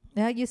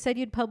 Yeah, you said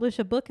you'd publish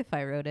a book if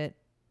I wrote it.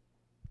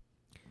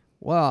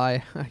 Well,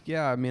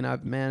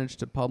 I've managed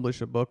to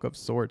publish a book of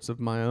sorts of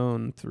my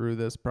own through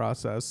this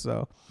process,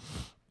 so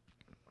it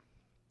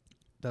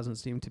doesn't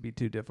seem to be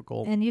too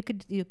difficult. And you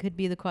could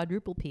be the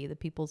quadruple P, the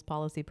People's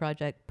Policy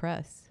Project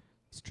Press.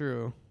 It's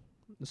true.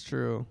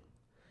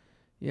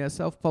 Yeah,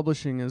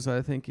 self-publishing is,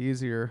 I think,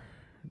 easier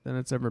than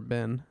it's ever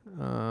been.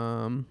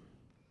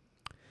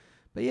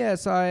 But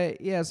so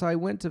I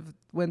went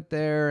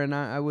there, and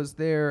I was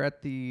there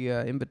at the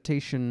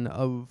invitation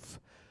of,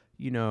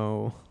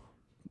 the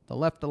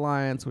Left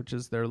Alliance, which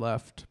is their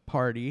left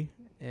party,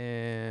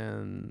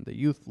 and the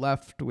Youth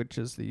Left, which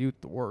is the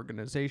youth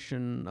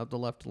organization of the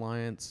Left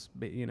Alliance,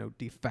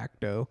 de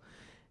facto,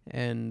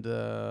 and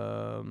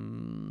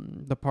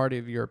the Party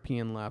of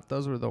European Left.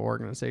 Those were the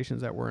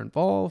organizations that were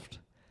involved.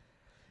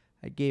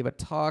 I gave a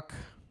talk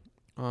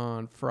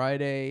on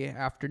Friday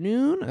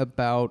afternoon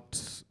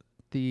about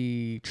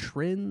the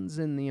trends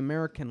in the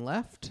American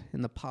left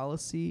and the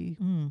policy,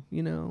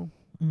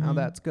 how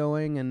that's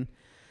going. And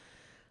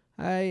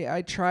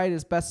I tried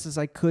as best as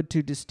I could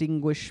to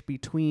distinguish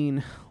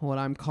between what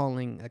I'm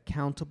calling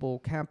accountable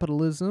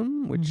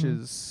capitalism, which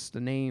is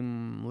the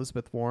name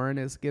Elizabeth Warren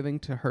is giving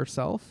to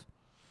herself,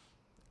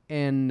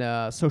 and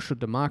social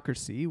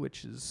democracy,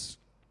 which is,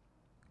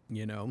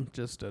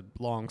 just a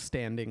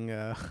long-standing,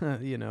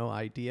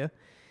 idea.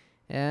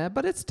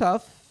 But it's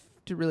tough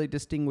to really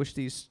distinguish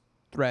these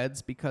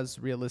threads because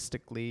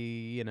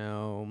realistically,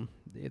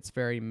 it's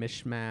very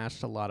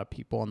mishmashed. A lot of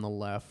people on the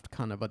left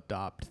kind of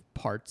adopt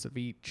parts of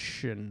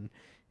each and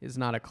is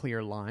not a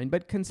clear line.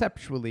 But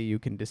conceptually, you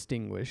can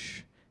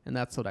distinguish. And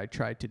that's what I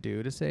tried to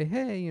do, to say,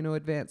 hey,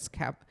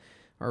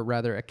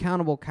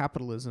 accountable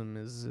capitalism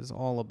is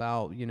all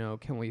about,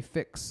 can we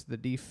fix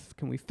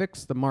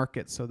the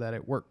market so that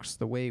it works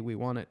the way we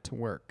want it to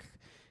work?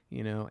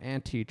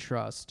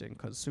 antitrust and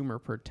consumer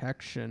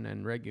protection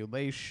and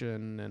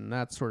regulation and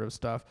that sort of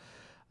stuff.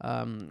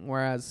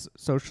 Whereas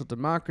social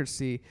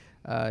democracy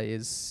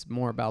is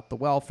more about the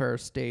welfare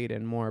state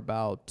and more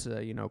about,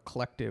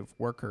 collective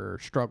worker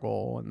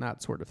struggle and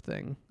that sort of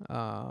thing.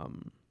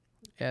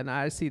 And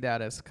I see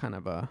that as kind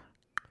of a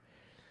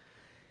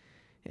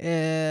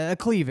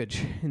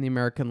cleavage in the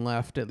American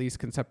left, at least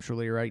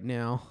conceptually right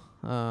now,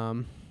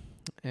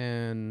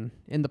 and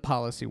in the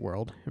policy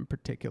world in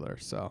particular.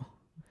 So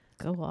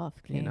go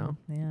off, King.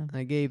 Yeah.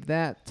 I gave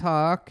that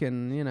talk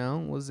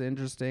and, was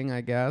interesting,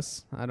 I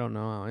guess. I don't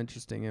know how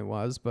interesting it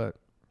was, but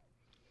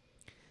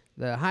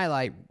the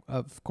highlight,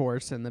 of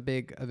course, and the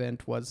big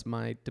event was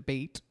my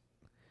debate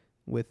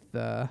with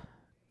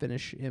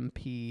Finnish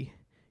MP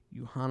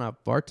Juhana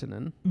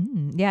Vartinen.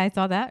 Yeah, I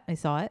saw that. I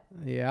saw it.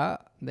 Yeah,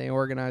 they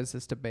organized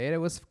this debate. It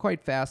was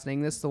quite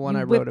fascinating. This is the one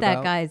I wrote whipped about.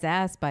 that guy's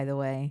ass, by the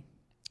way.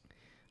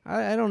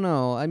 I don't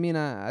know. I mean,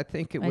 I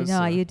think it was...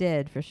 I know, you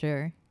did, for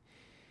sure.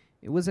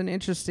 It was an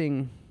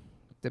interesting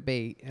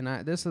debate, and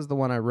this is the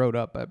one I wrote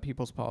up at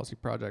People's Policy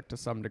Project to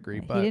some degree.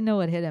 But he didn't know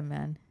what hit him,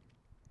 man.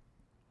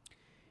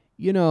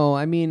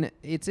 I mean,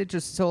 it's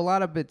interesting. So a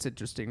lot of it's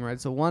interesting, right?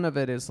 So one of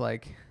it is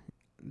like,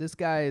 this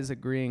guy is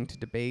agreeing to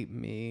debate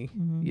me,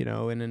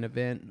 in an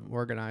event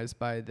organized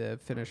by the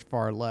Finnish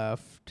far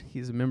left.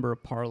 He's a member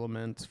of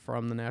parliament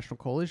from the National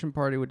Coalition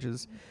Party, which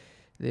is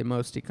the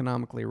most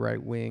economically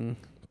right-wing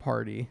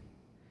party.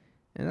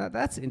 And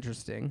that's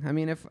interesting. I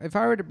mean, if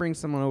I were to bring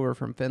someone over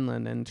from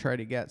Finland and try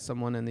to get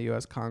someone in the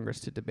U.S.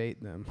 Congress to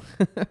debate them,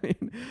 I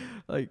mean,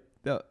 like,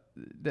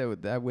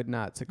 that would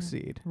not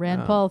succeed.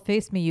 Rand Paul,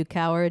 face me, you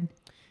coward.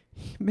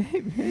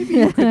 Maybe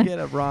you could get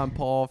a Ron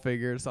Paul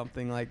figure or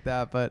something like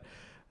that. But,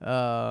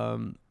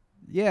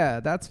 yeah,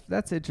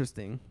 that's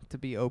interesting to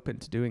be open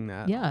to doing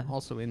that. Yeah.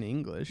 Also in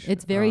English.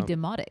 It's very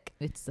demotic.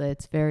 It's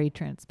very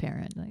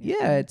transparent.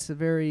 It's a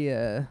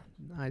very...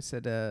 I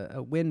said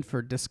a win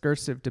for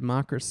discursive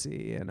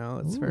democracy.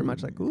 It's very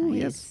much like,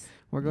 nice. Yes,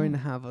 we're going to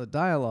have a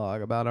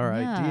dialogue about our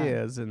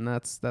ideas, and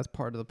that's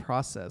part of the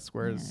process.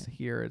 Whereas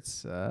here,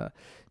 it's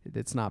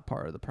not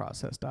part of the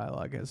process.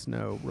 Dialogue has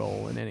no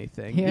role in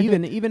anything,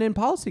 even in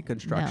policy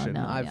construction.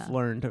 I've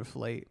learned of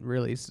late.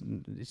 Really,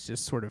 it's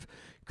just sort of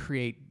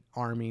create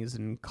armies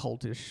and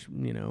cultish,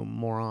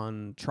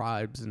 moron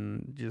tribes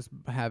and just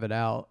have it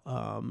out.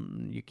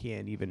 You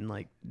can't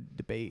even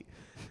debate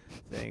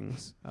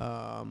things.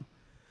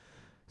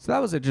 So that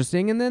was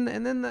interesting, and then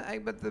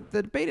the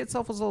debate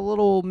itself was a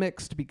little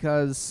mixed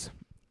because,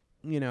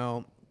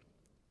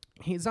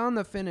 he's on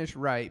the Finnish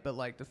right, but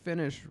the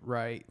Finnish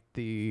right,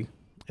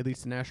 at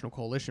least the National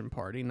Coalition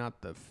Party, not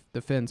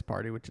the Finns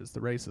party, which is the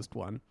racist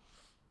one.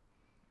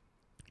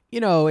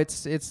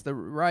 It's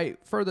the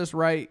furthest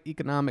right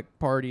economic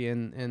party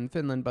in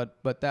Finland,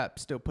 but that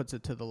still puts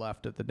it to the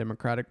left of the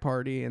Democratic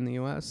Party in the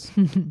U.S.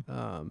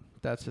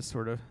 That's just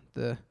sort of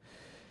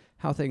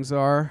how things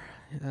are,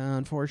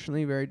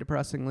 unfortunately, very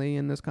depressingly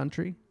in this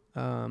country.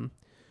 So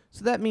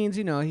that means,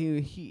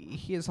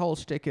 his whole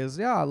shtick is,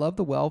 I love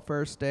the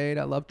welfare state.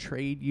 I love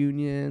trade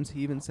unions.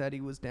 He even said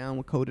he was down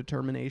with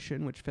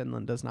co-determination, which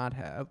Finland does not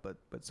have,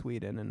 but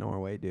Sweden and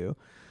Norway do.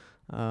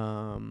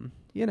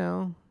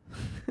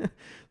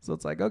 So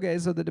it's like, okay,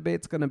 so the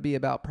debate's going to be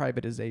about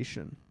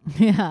privatization.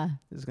 Yeah.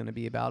 It's going to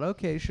be about,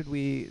 okay, should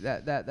we,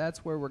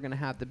 that's where we're going to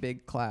have the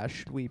big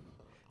clash.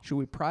 Should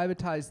we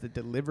privatize the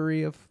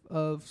delivery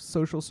of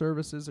social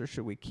services, or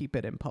should we keep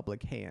it in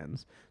public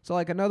hands? So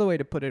another way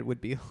to put it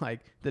would be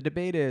the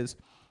debate is,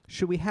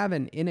 should we have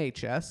an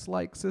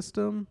NHS-like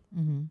system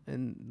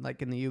and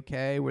in the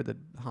UK where the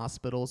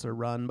hospitals are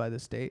run by the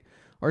state,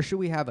 or should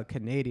we have a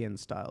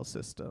Canadian-style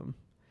system?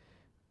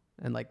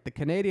 And the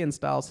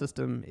Canadian-style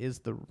system is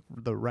the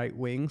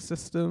right-wing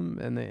system,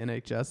 and the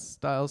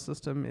NHS-style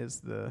system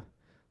is the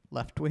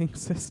left-wing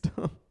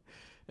system.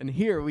 And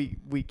here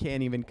we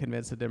can't even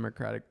convince the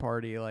Democratic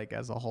Party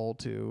as a whole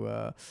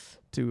to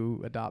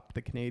adopt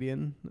the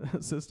Canadian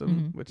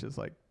system, which is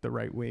the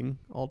right wing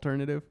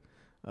alternative.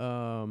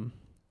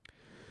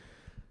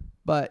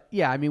 But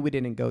yeah, I mean, we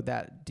didn't go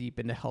that deep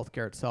into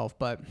healthcare itself,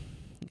 but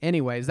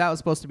anyways, that was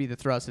supposed to be the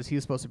thrust. Is he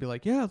was supposed to be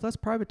let's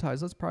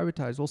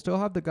privatize. We'll still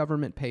have the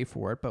government pay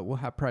for it, but we'll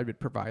have private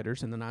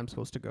providers. And then I'm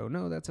supposed to go,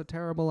 no, that's a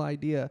terrible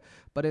idea.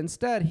 But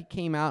instead, he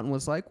came out and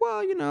was like,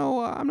 well,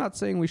 I'm not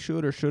saying we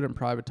should or shouldn't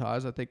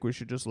privatize. I think we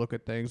should just look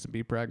at things and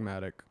be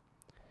pragmatic.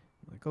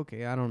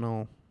 Okay, I don't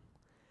know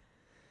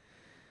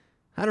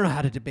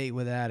how to debate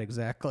with that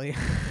exactly.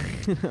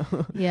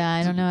 Yeah,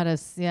 I don't know how to.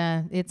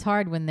 Yeah, it's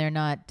hard when they're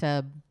not.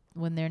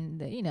 When they're,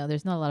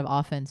 there's not a lot of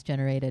offense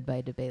generated by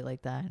a debate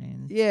like that.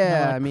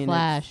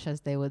 Clash,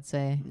 as they would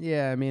say.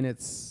 Yeah, I mean,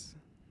 it's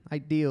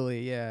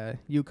ideally,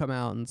 you come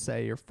out and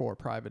say you're for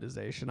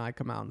privatization. I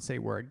come out and say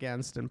we're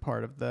against, and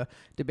part of the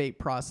debate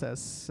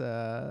process,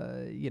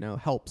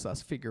 helps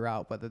us figure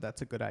out whether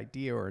that's a good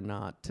idea or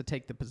not. To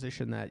take the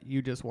position that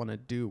you just want to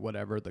do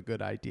whatever the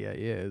good idea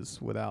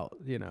is without,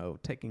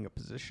 taking a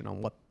position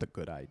on what the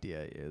good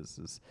idea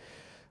is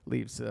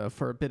leaves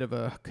for a bit of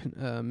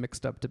a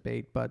mixed up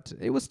debate, but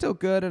it was still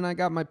good, and I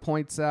got my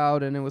points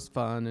out, and it was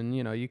fun, and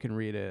you can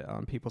read it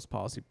on People's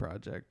Policy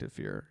Project if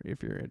you're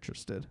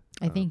interested.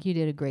 I think you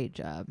did a great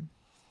job.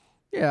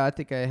 Yeah, I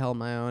think I held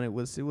my own. It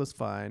was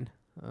fine.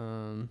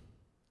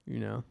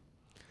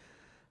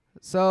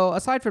 So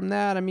aside from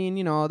that, I mean,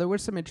 there were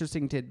some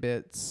interesting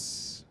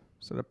tidbits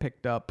sort of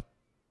picked up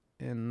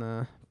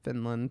in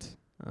Finland.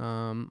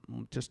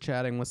 Just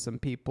chatting with some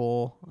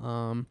people.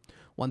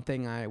 One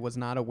thing I was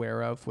not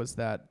aware of was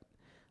that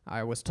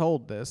I was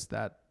told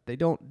that they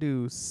don't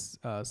do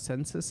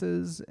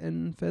censuses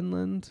in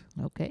Finland.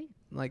 Okay.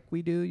 Like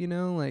we do,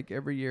 like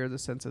every year the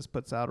census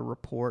puts out a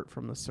report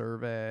from the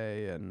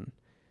survey, and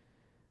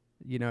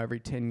every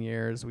 10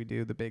 years we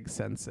do the big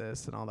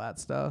census and all that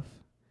stuff.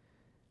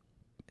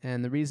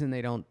 And the reason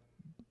they don't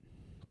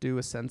do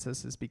a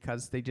census is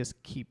because they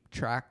just keep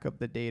track of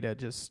the data,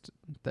 just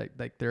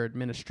like their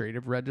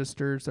administrative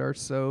registers are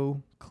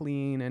so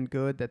clean and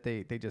good that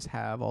they just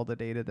have all the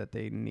data that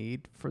they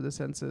need for the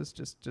census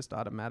just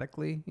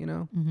automatically,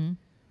 Mm-hmm.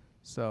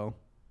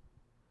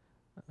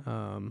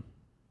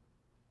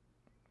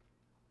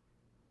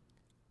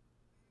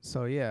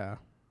 So yeah,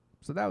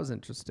 so that was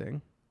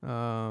interesting.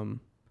 And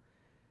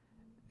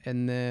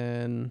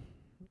then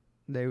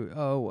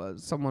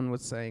someone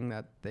was saying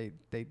that they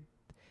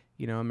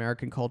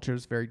American culture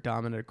is very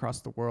dominant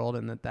across the world,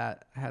 and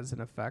that has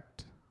an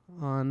effect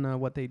on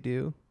what they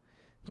do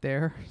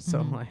there.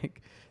 So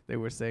like they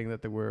were saying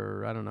that there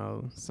were, I don't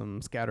know,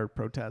 some scattered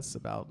protests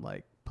about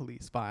like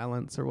police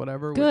violence or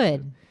whatever.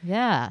 Good.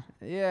 Yeah.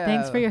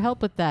 Thanks for your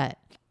help with that.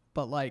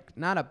 But like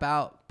not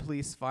about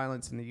police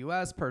violence in the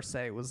U.S. per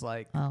se. It was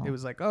like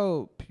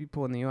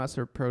people in the U.S.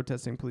 are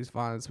protesting police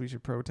violence. We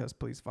should protest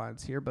police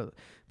violence here, but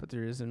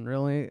there isn't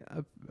really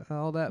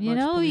all that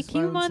much. You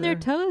keep them on their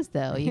toes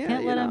though. You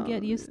can't let them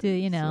get used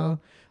to. So,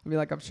 I mean,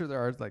 like I'm sure there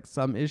are like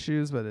some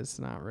issues, but it's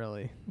not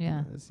really.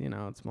 Yeah. It's,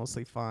 it's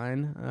mostly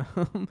fine,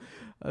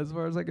 as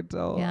far as I could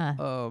tell.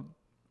 Yeah.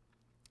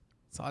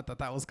 So I thought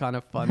that was kind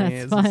of funny.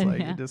 That's it's fun, just like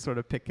yeah. you just sort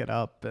of pick it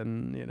up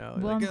and, Well,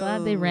 like, I'm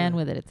glad they ran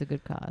with it. It's a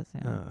good cause.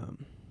 Yeah.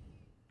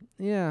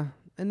 Yeah.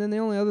 And then the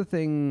only other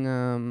thing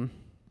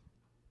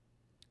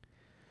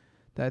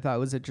that I thought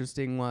was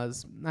interesting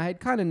was I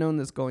had kind of known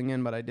this going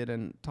in, but I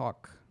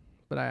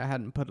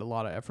hadn't put a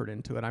lot of effort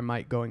into it. I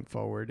might going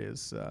forward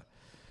is,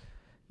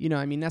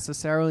 I mean,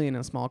 necessarily in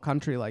a small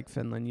country like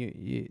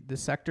Finland, the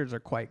sectors are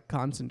quite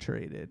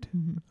concentrated.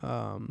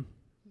 Mm-hmm.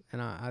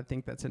 And I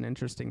think that's an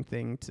interesting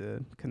thing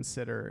to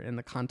consider in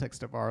the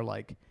context of our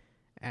like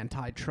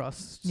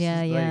antitrust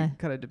kind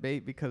of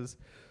debate, because,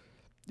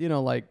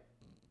 like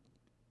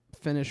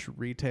Finnish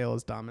retail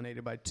is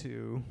dominated by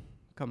two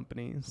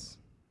companies,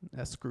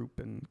 S Group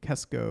and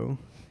Kesko.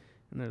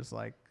 And there's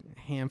like a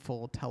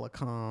handful of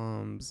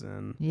telecoms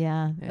and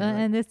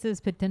and this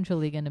is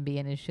potentially going to be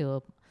an issue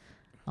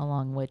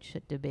along which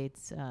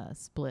debates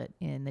split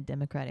in the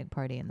Democratic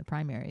Party in the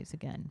primaries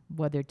again,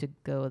 whether to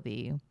go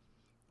the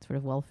sort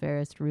of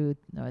welfarist route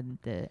or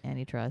the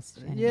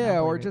antitrust.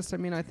 Or just, I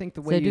mean, I think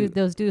the way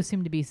those do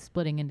seem to be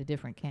splitting into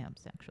different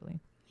camps, actually.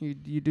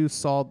 You do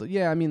solve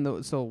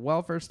so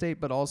welfare state,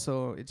 but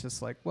also it's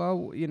just like,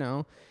 well,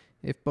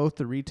 if both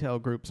the retail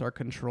groups are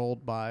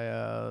controlled by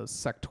a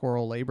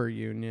sectoral labor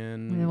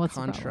union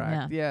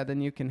contract,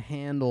 then you can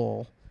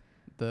handle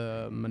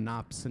the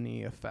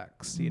monopsony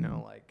effects,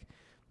 like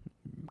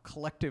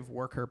collective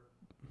worker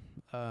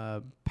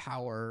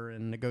power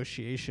and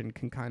negotiation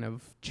can kind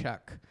of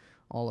check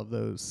all of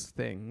those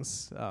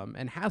things,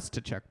 and has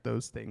to check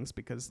those things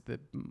because the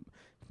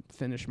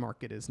Finnish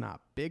market is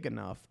not big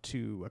enough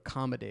to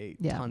accommodate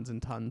tons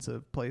and tons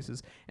of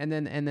places. And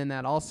then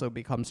that also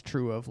becomes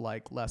true of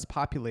like less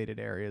populated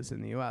areas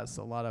in the U.S.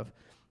 A lot of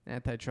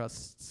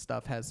antitrust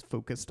stuff has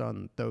focused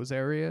on those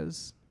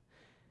areas,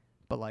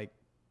 but like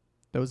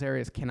those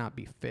areas cannot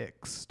be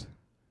fixed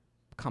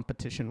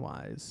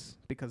competition-wise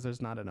because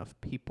there's not enough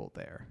people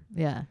there.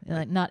 Yeah,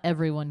 like not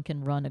everyone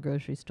can run a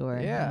grocery store.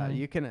 Yeah,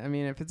 you can. I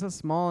mean, if it's a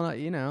small,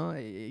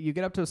 you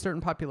get up to a certain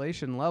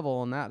population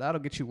level, and that'll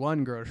get you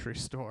one grocery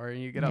store,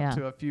 and you get up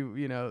to a few,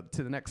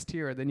 to the next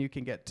tier, then you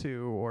can get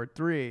 2 or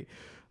 3.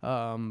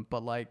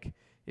 But like,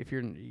 if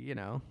you're,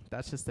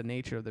 that's just the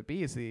nature of the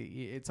beast.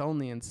 It's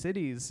only in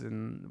cities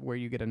and where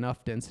you get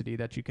enough density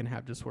that you can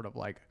have just sort of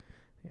like,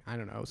 I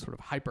don't know, sort of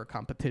hyper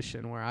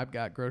competition where I've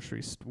got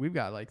groceries. We've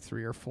got like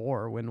 3 or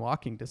 4 within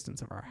walking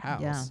distance of our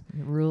house.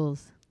 Yeah,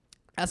 rules.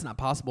 That's not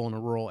possible in a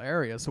rural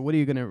area. So what are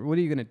you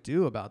gonna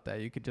do about that?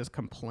 You could just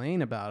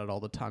complain about it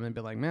all the time and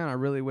be like, man, I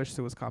really wish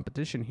there was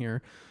competition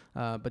here,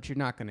 but you're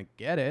not gonna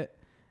get it.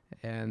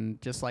 And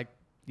just like,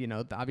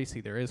 obviously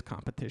there is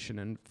competition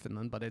in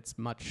Finland, but it's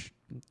much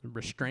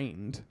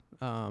restrained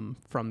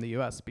from the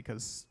U.S.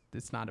 because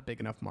it's not a big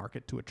enough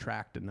market to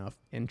attract enough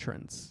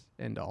entrants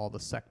into all the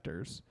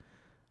sectors.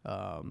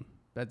 And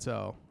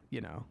so,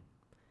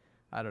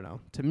 I don't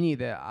know. To me,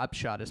 the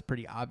upshot is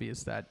pretty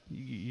obvious that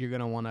you're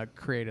going to want to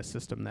create a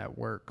system that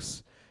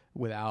works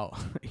without,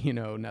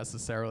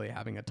 necessarily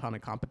having a ton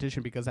of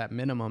competition, because at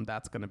minimum,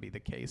 that's going to be the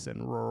case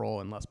in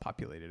rural and less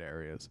populated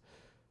areas.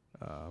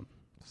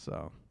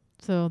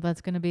 So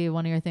that's going to be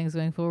one of your things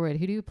going forward.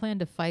 Who do you plan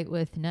to fight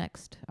with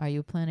next? Are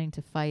you planning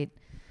to fight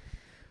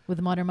with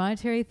the modern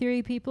monetary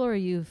theory people, or are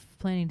you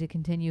planning to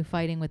continue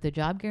fighting with the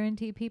job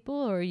guarantee people,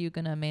 or are you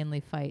going to mainly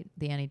fight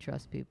the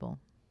antitrust people?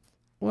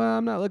 Well,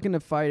 I'm not looking to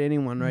fight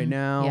anyone right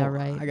now. Yeah,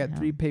 right. I got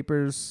 3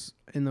 papers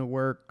in the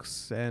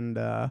works, and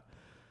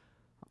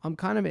I'm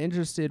kind of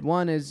interested.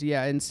 One is,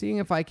 in seeing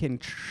if I can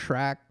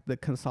track the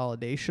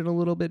consolidation a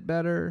little bit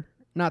better.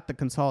 Not the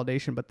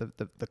consolidation, but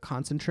the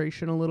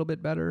concentration a little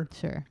bit better.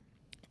 Sure.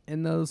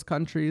 In those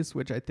countries,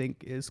 which I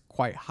think is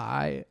quite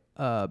high,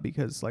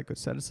 because, like I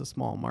said, it's a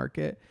small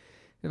market.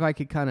 If I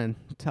could kind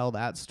of tell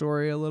that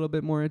story a little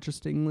bit more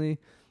interestingly.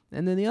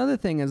 And then the other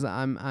thing is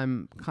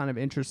I'm kind of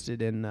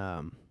interested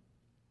in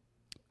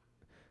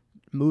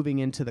moving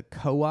into the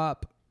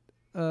co-op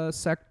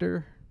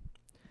sector.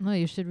 No,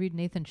 you should read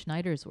Nathan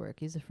Schneider's work.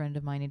 He's a friend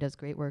of mine. He does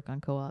great work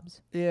on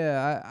co-ops.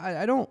 Yeah,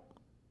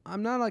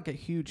 I'm not like a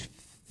huge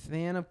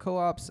fan of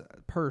co-ops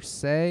per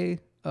se.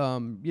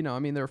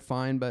 They're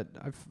fine, but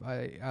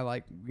I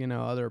like,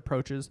 other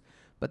approaches.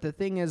 But the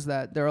thing is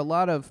that there are a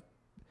lot of,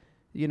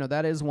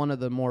 that is one of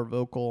the more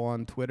vocal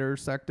on Twitter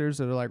sectors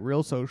that are like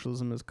real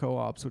socialism is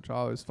co-ops, which I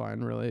always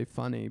find really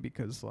funny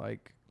because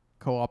like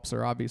co-ops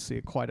are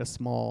obviously quite a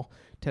small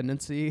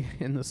tendency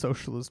in the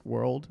socialist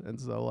world.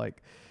 And so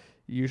like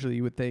usually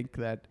you would think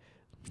that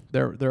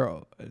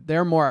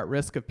they're more at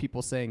risk of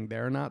people saying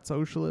they're not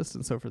socialist,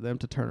 and so for them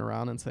to turn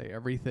around and say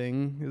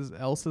everything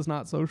else is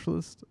not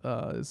socialist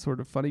is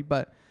sort of funny.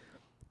 But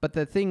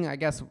the thing, I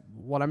guess,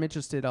 what I'm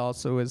interested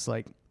also is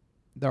like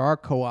there are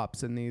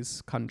co-ops in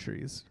these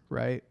countries,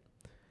 right?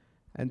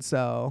 And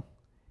so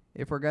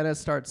if we're gonna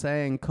start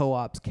saying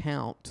co-ops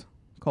count,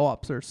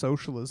 co-ops are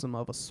socialism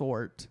of a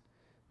sort,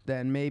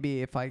 then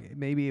maybe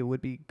it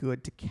would be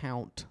good to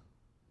count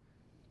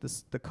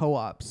the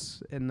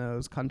co-ops in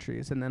those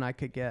countries, and then I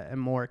could get a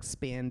more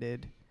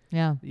expanded.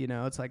 Yeah.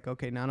 It's like,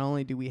 okay, not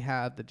only do we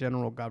have the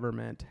general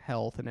government,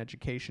 health and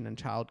education and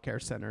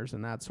childcare centers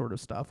and that sort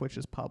of stuff, which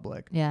is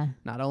public. Yeah.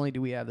 Not only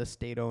do we have the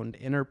state-owned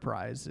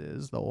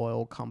enterprises, the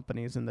oil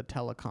companies and the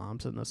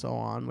telecoms and the so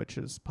on, which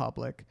is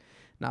public.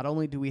 Not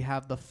only do we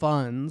have the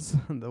funds,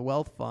 the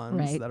wealth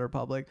funds that are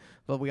public,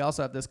 but we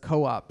also have this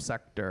co-op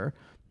sector.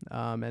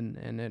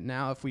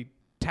 Now if we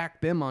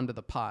tack them onto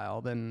the pile,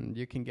 then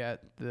you can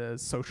get the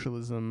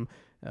socialism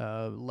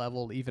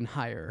level even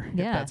higher.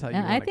 Yeah, that's how you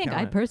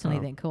I personally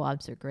think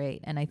co-ops are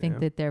great, and I think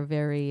that they're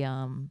very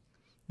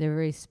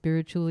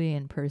spiritually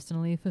and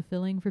personally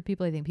fulfilling for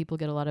people. I think people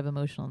get a lot of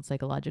emotional and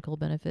psychological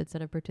benefits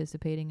out of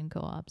participating in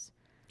co-ops.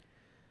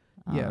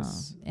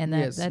 Yes, and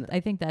I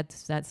think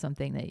that's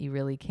something that you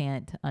really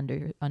can't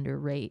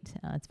underrate.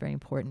 It's very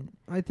important.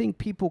 I think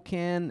people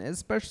can,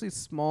 especially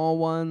small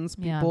ones.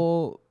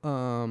 People.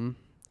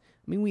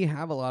 We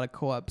have a lot of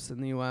co-ops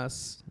in the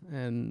U.S.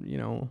 and,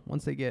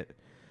 once they get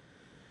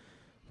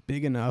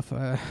big enough,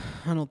 I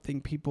don't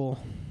think people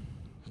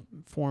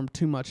form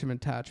too much of an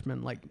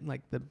attachment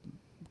like the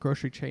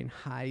grocery chain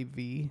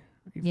Hy-Vee.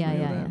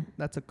 Yeah.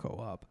 That's a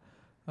co-op.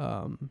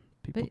 Even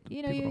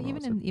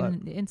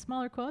in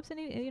smaller co-ops and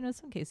in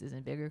some cases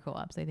in bigger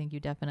co-ops, I think you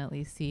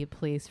definitely see a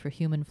place for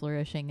human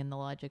flourishing in the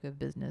logic of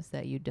business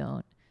that you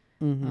don't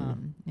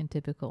in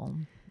typical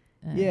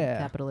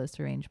capitalist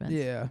arrangements.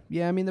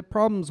 Yeah. I mean, the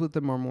problems with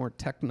them are more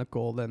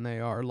technical than they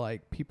are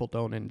like people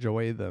don't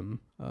enjoy them.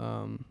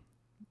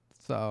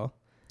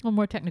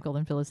 More technical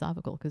than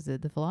philosophical, because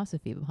the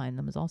philosophy behind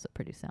them is also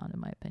pretty sound, in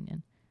my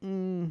opinion.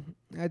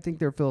 I think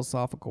they're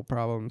philosophical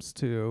problems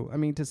too. I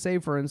mean, to say,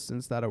 for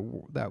instance, that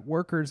that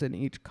workers in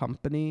each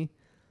company,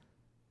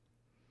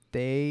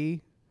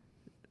 they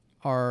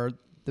are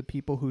the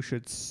people who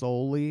should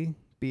solely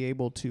be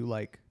able to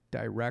like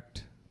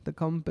direct the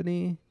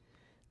company,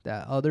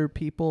 that other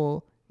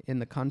people in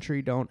the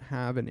country don't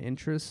have an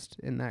interest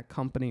in that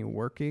company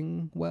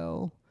working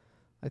well,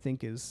 I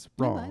think is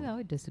wrong. I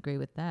would disagree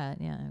with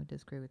that. Yeah, I would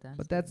disagree with that.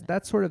 But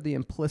that's sort of the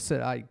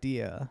implicit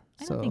idea.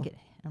 I don't think it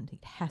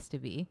has to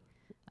be.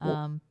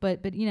 But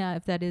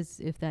if that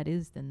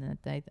is, then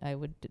I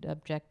would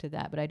object to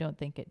that. But I don't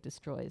think it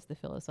destroys the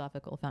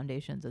philosophical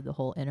foundations of the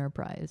whole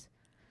enterprise.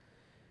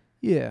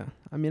 Yeah,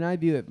 I mean, I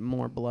view it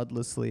more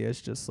bloodlessly as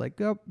just like,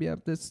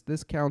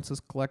 this counts as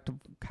collective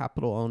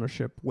capital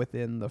ownership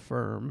within the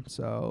firm.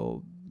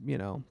 So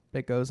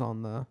it goes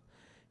on the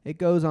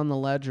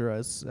ledger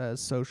as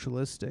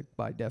socialistic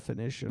by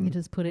definition. You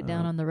just put it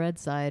down on the red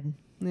side.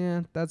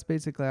 Yeah, that's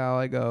basically how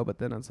I go. But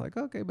then it's like,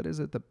 okay, but is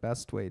it the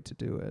best way to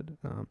do it?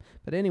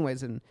 But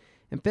anyways, in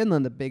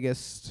Finland, the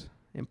biggest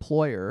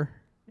employer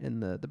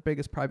the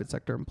biggest private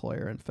sector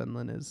employer in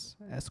Finland is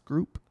S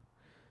Group,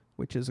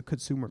 which is a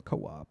consumer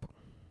co-op.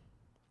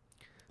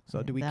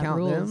 So do we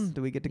count them?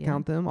 Do we get to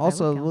count them?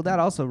 Also, that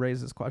also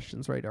raises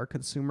questions, right? Are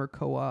consumer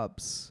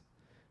co-ops,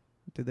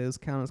 do those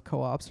count as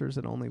co-ops, or is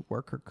it only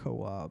worker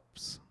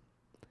co-ops?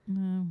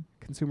 No.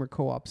 Consumer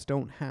co-ops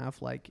don't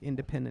have like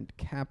independent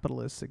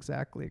capitalists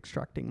exactly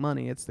extracting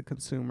money. It's the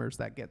consumers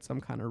that get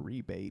some kind of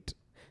rebate.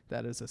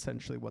 That is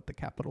essentially what the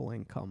capital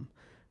income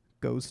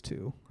goes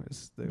to,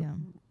 is the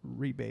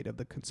rebate of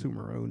the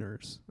consumer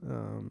owners.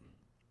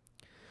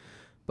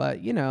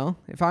 But you know,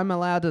 if I'm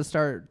allowed to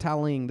start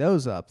tallying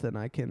those up, then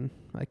I can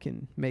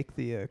make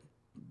the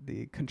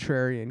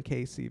contrarian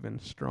case even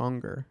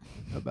stronger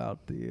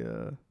about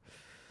the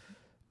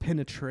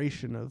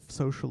penetration of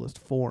socialist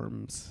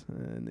forms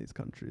in these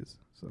countries.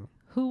 So,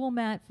 who will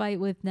Matt fight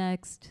with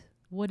next?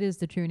 What is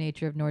the true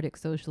nature of Nordic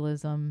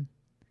socialism?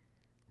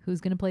 Who's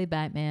going to play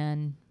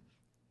Batman?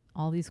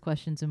 All these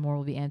questions and more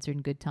will be answered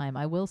in good time.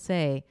 I will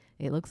say,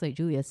 it looks like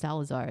Julia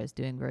Salazar is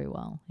doing very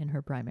well in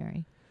her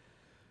primary.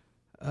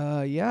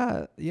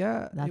 Yeah.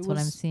 That's what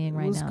I'm seeing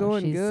right now.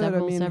 Going She's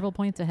good. several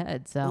points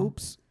ahead. So,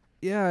 oops.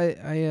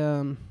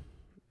 Yeah,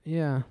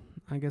 yeah.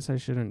 I guess I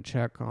shouldn't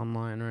check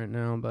online right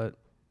now, but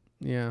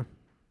yeah,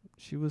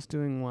 she was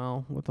doing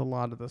well with a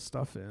lot of the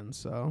stuff in.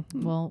 So,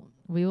 well,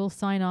 we will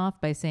sign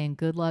off by saying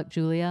good luck,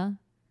 Julia.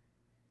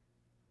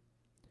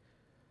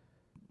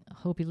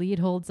 Hope your lead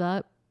holds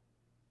up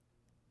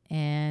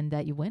and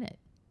that you win it.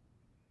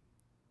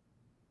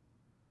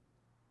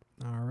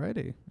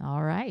 Alrighty.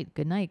 All right.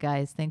 Good night,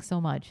 guys. Thanks so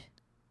much.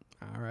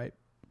 All right.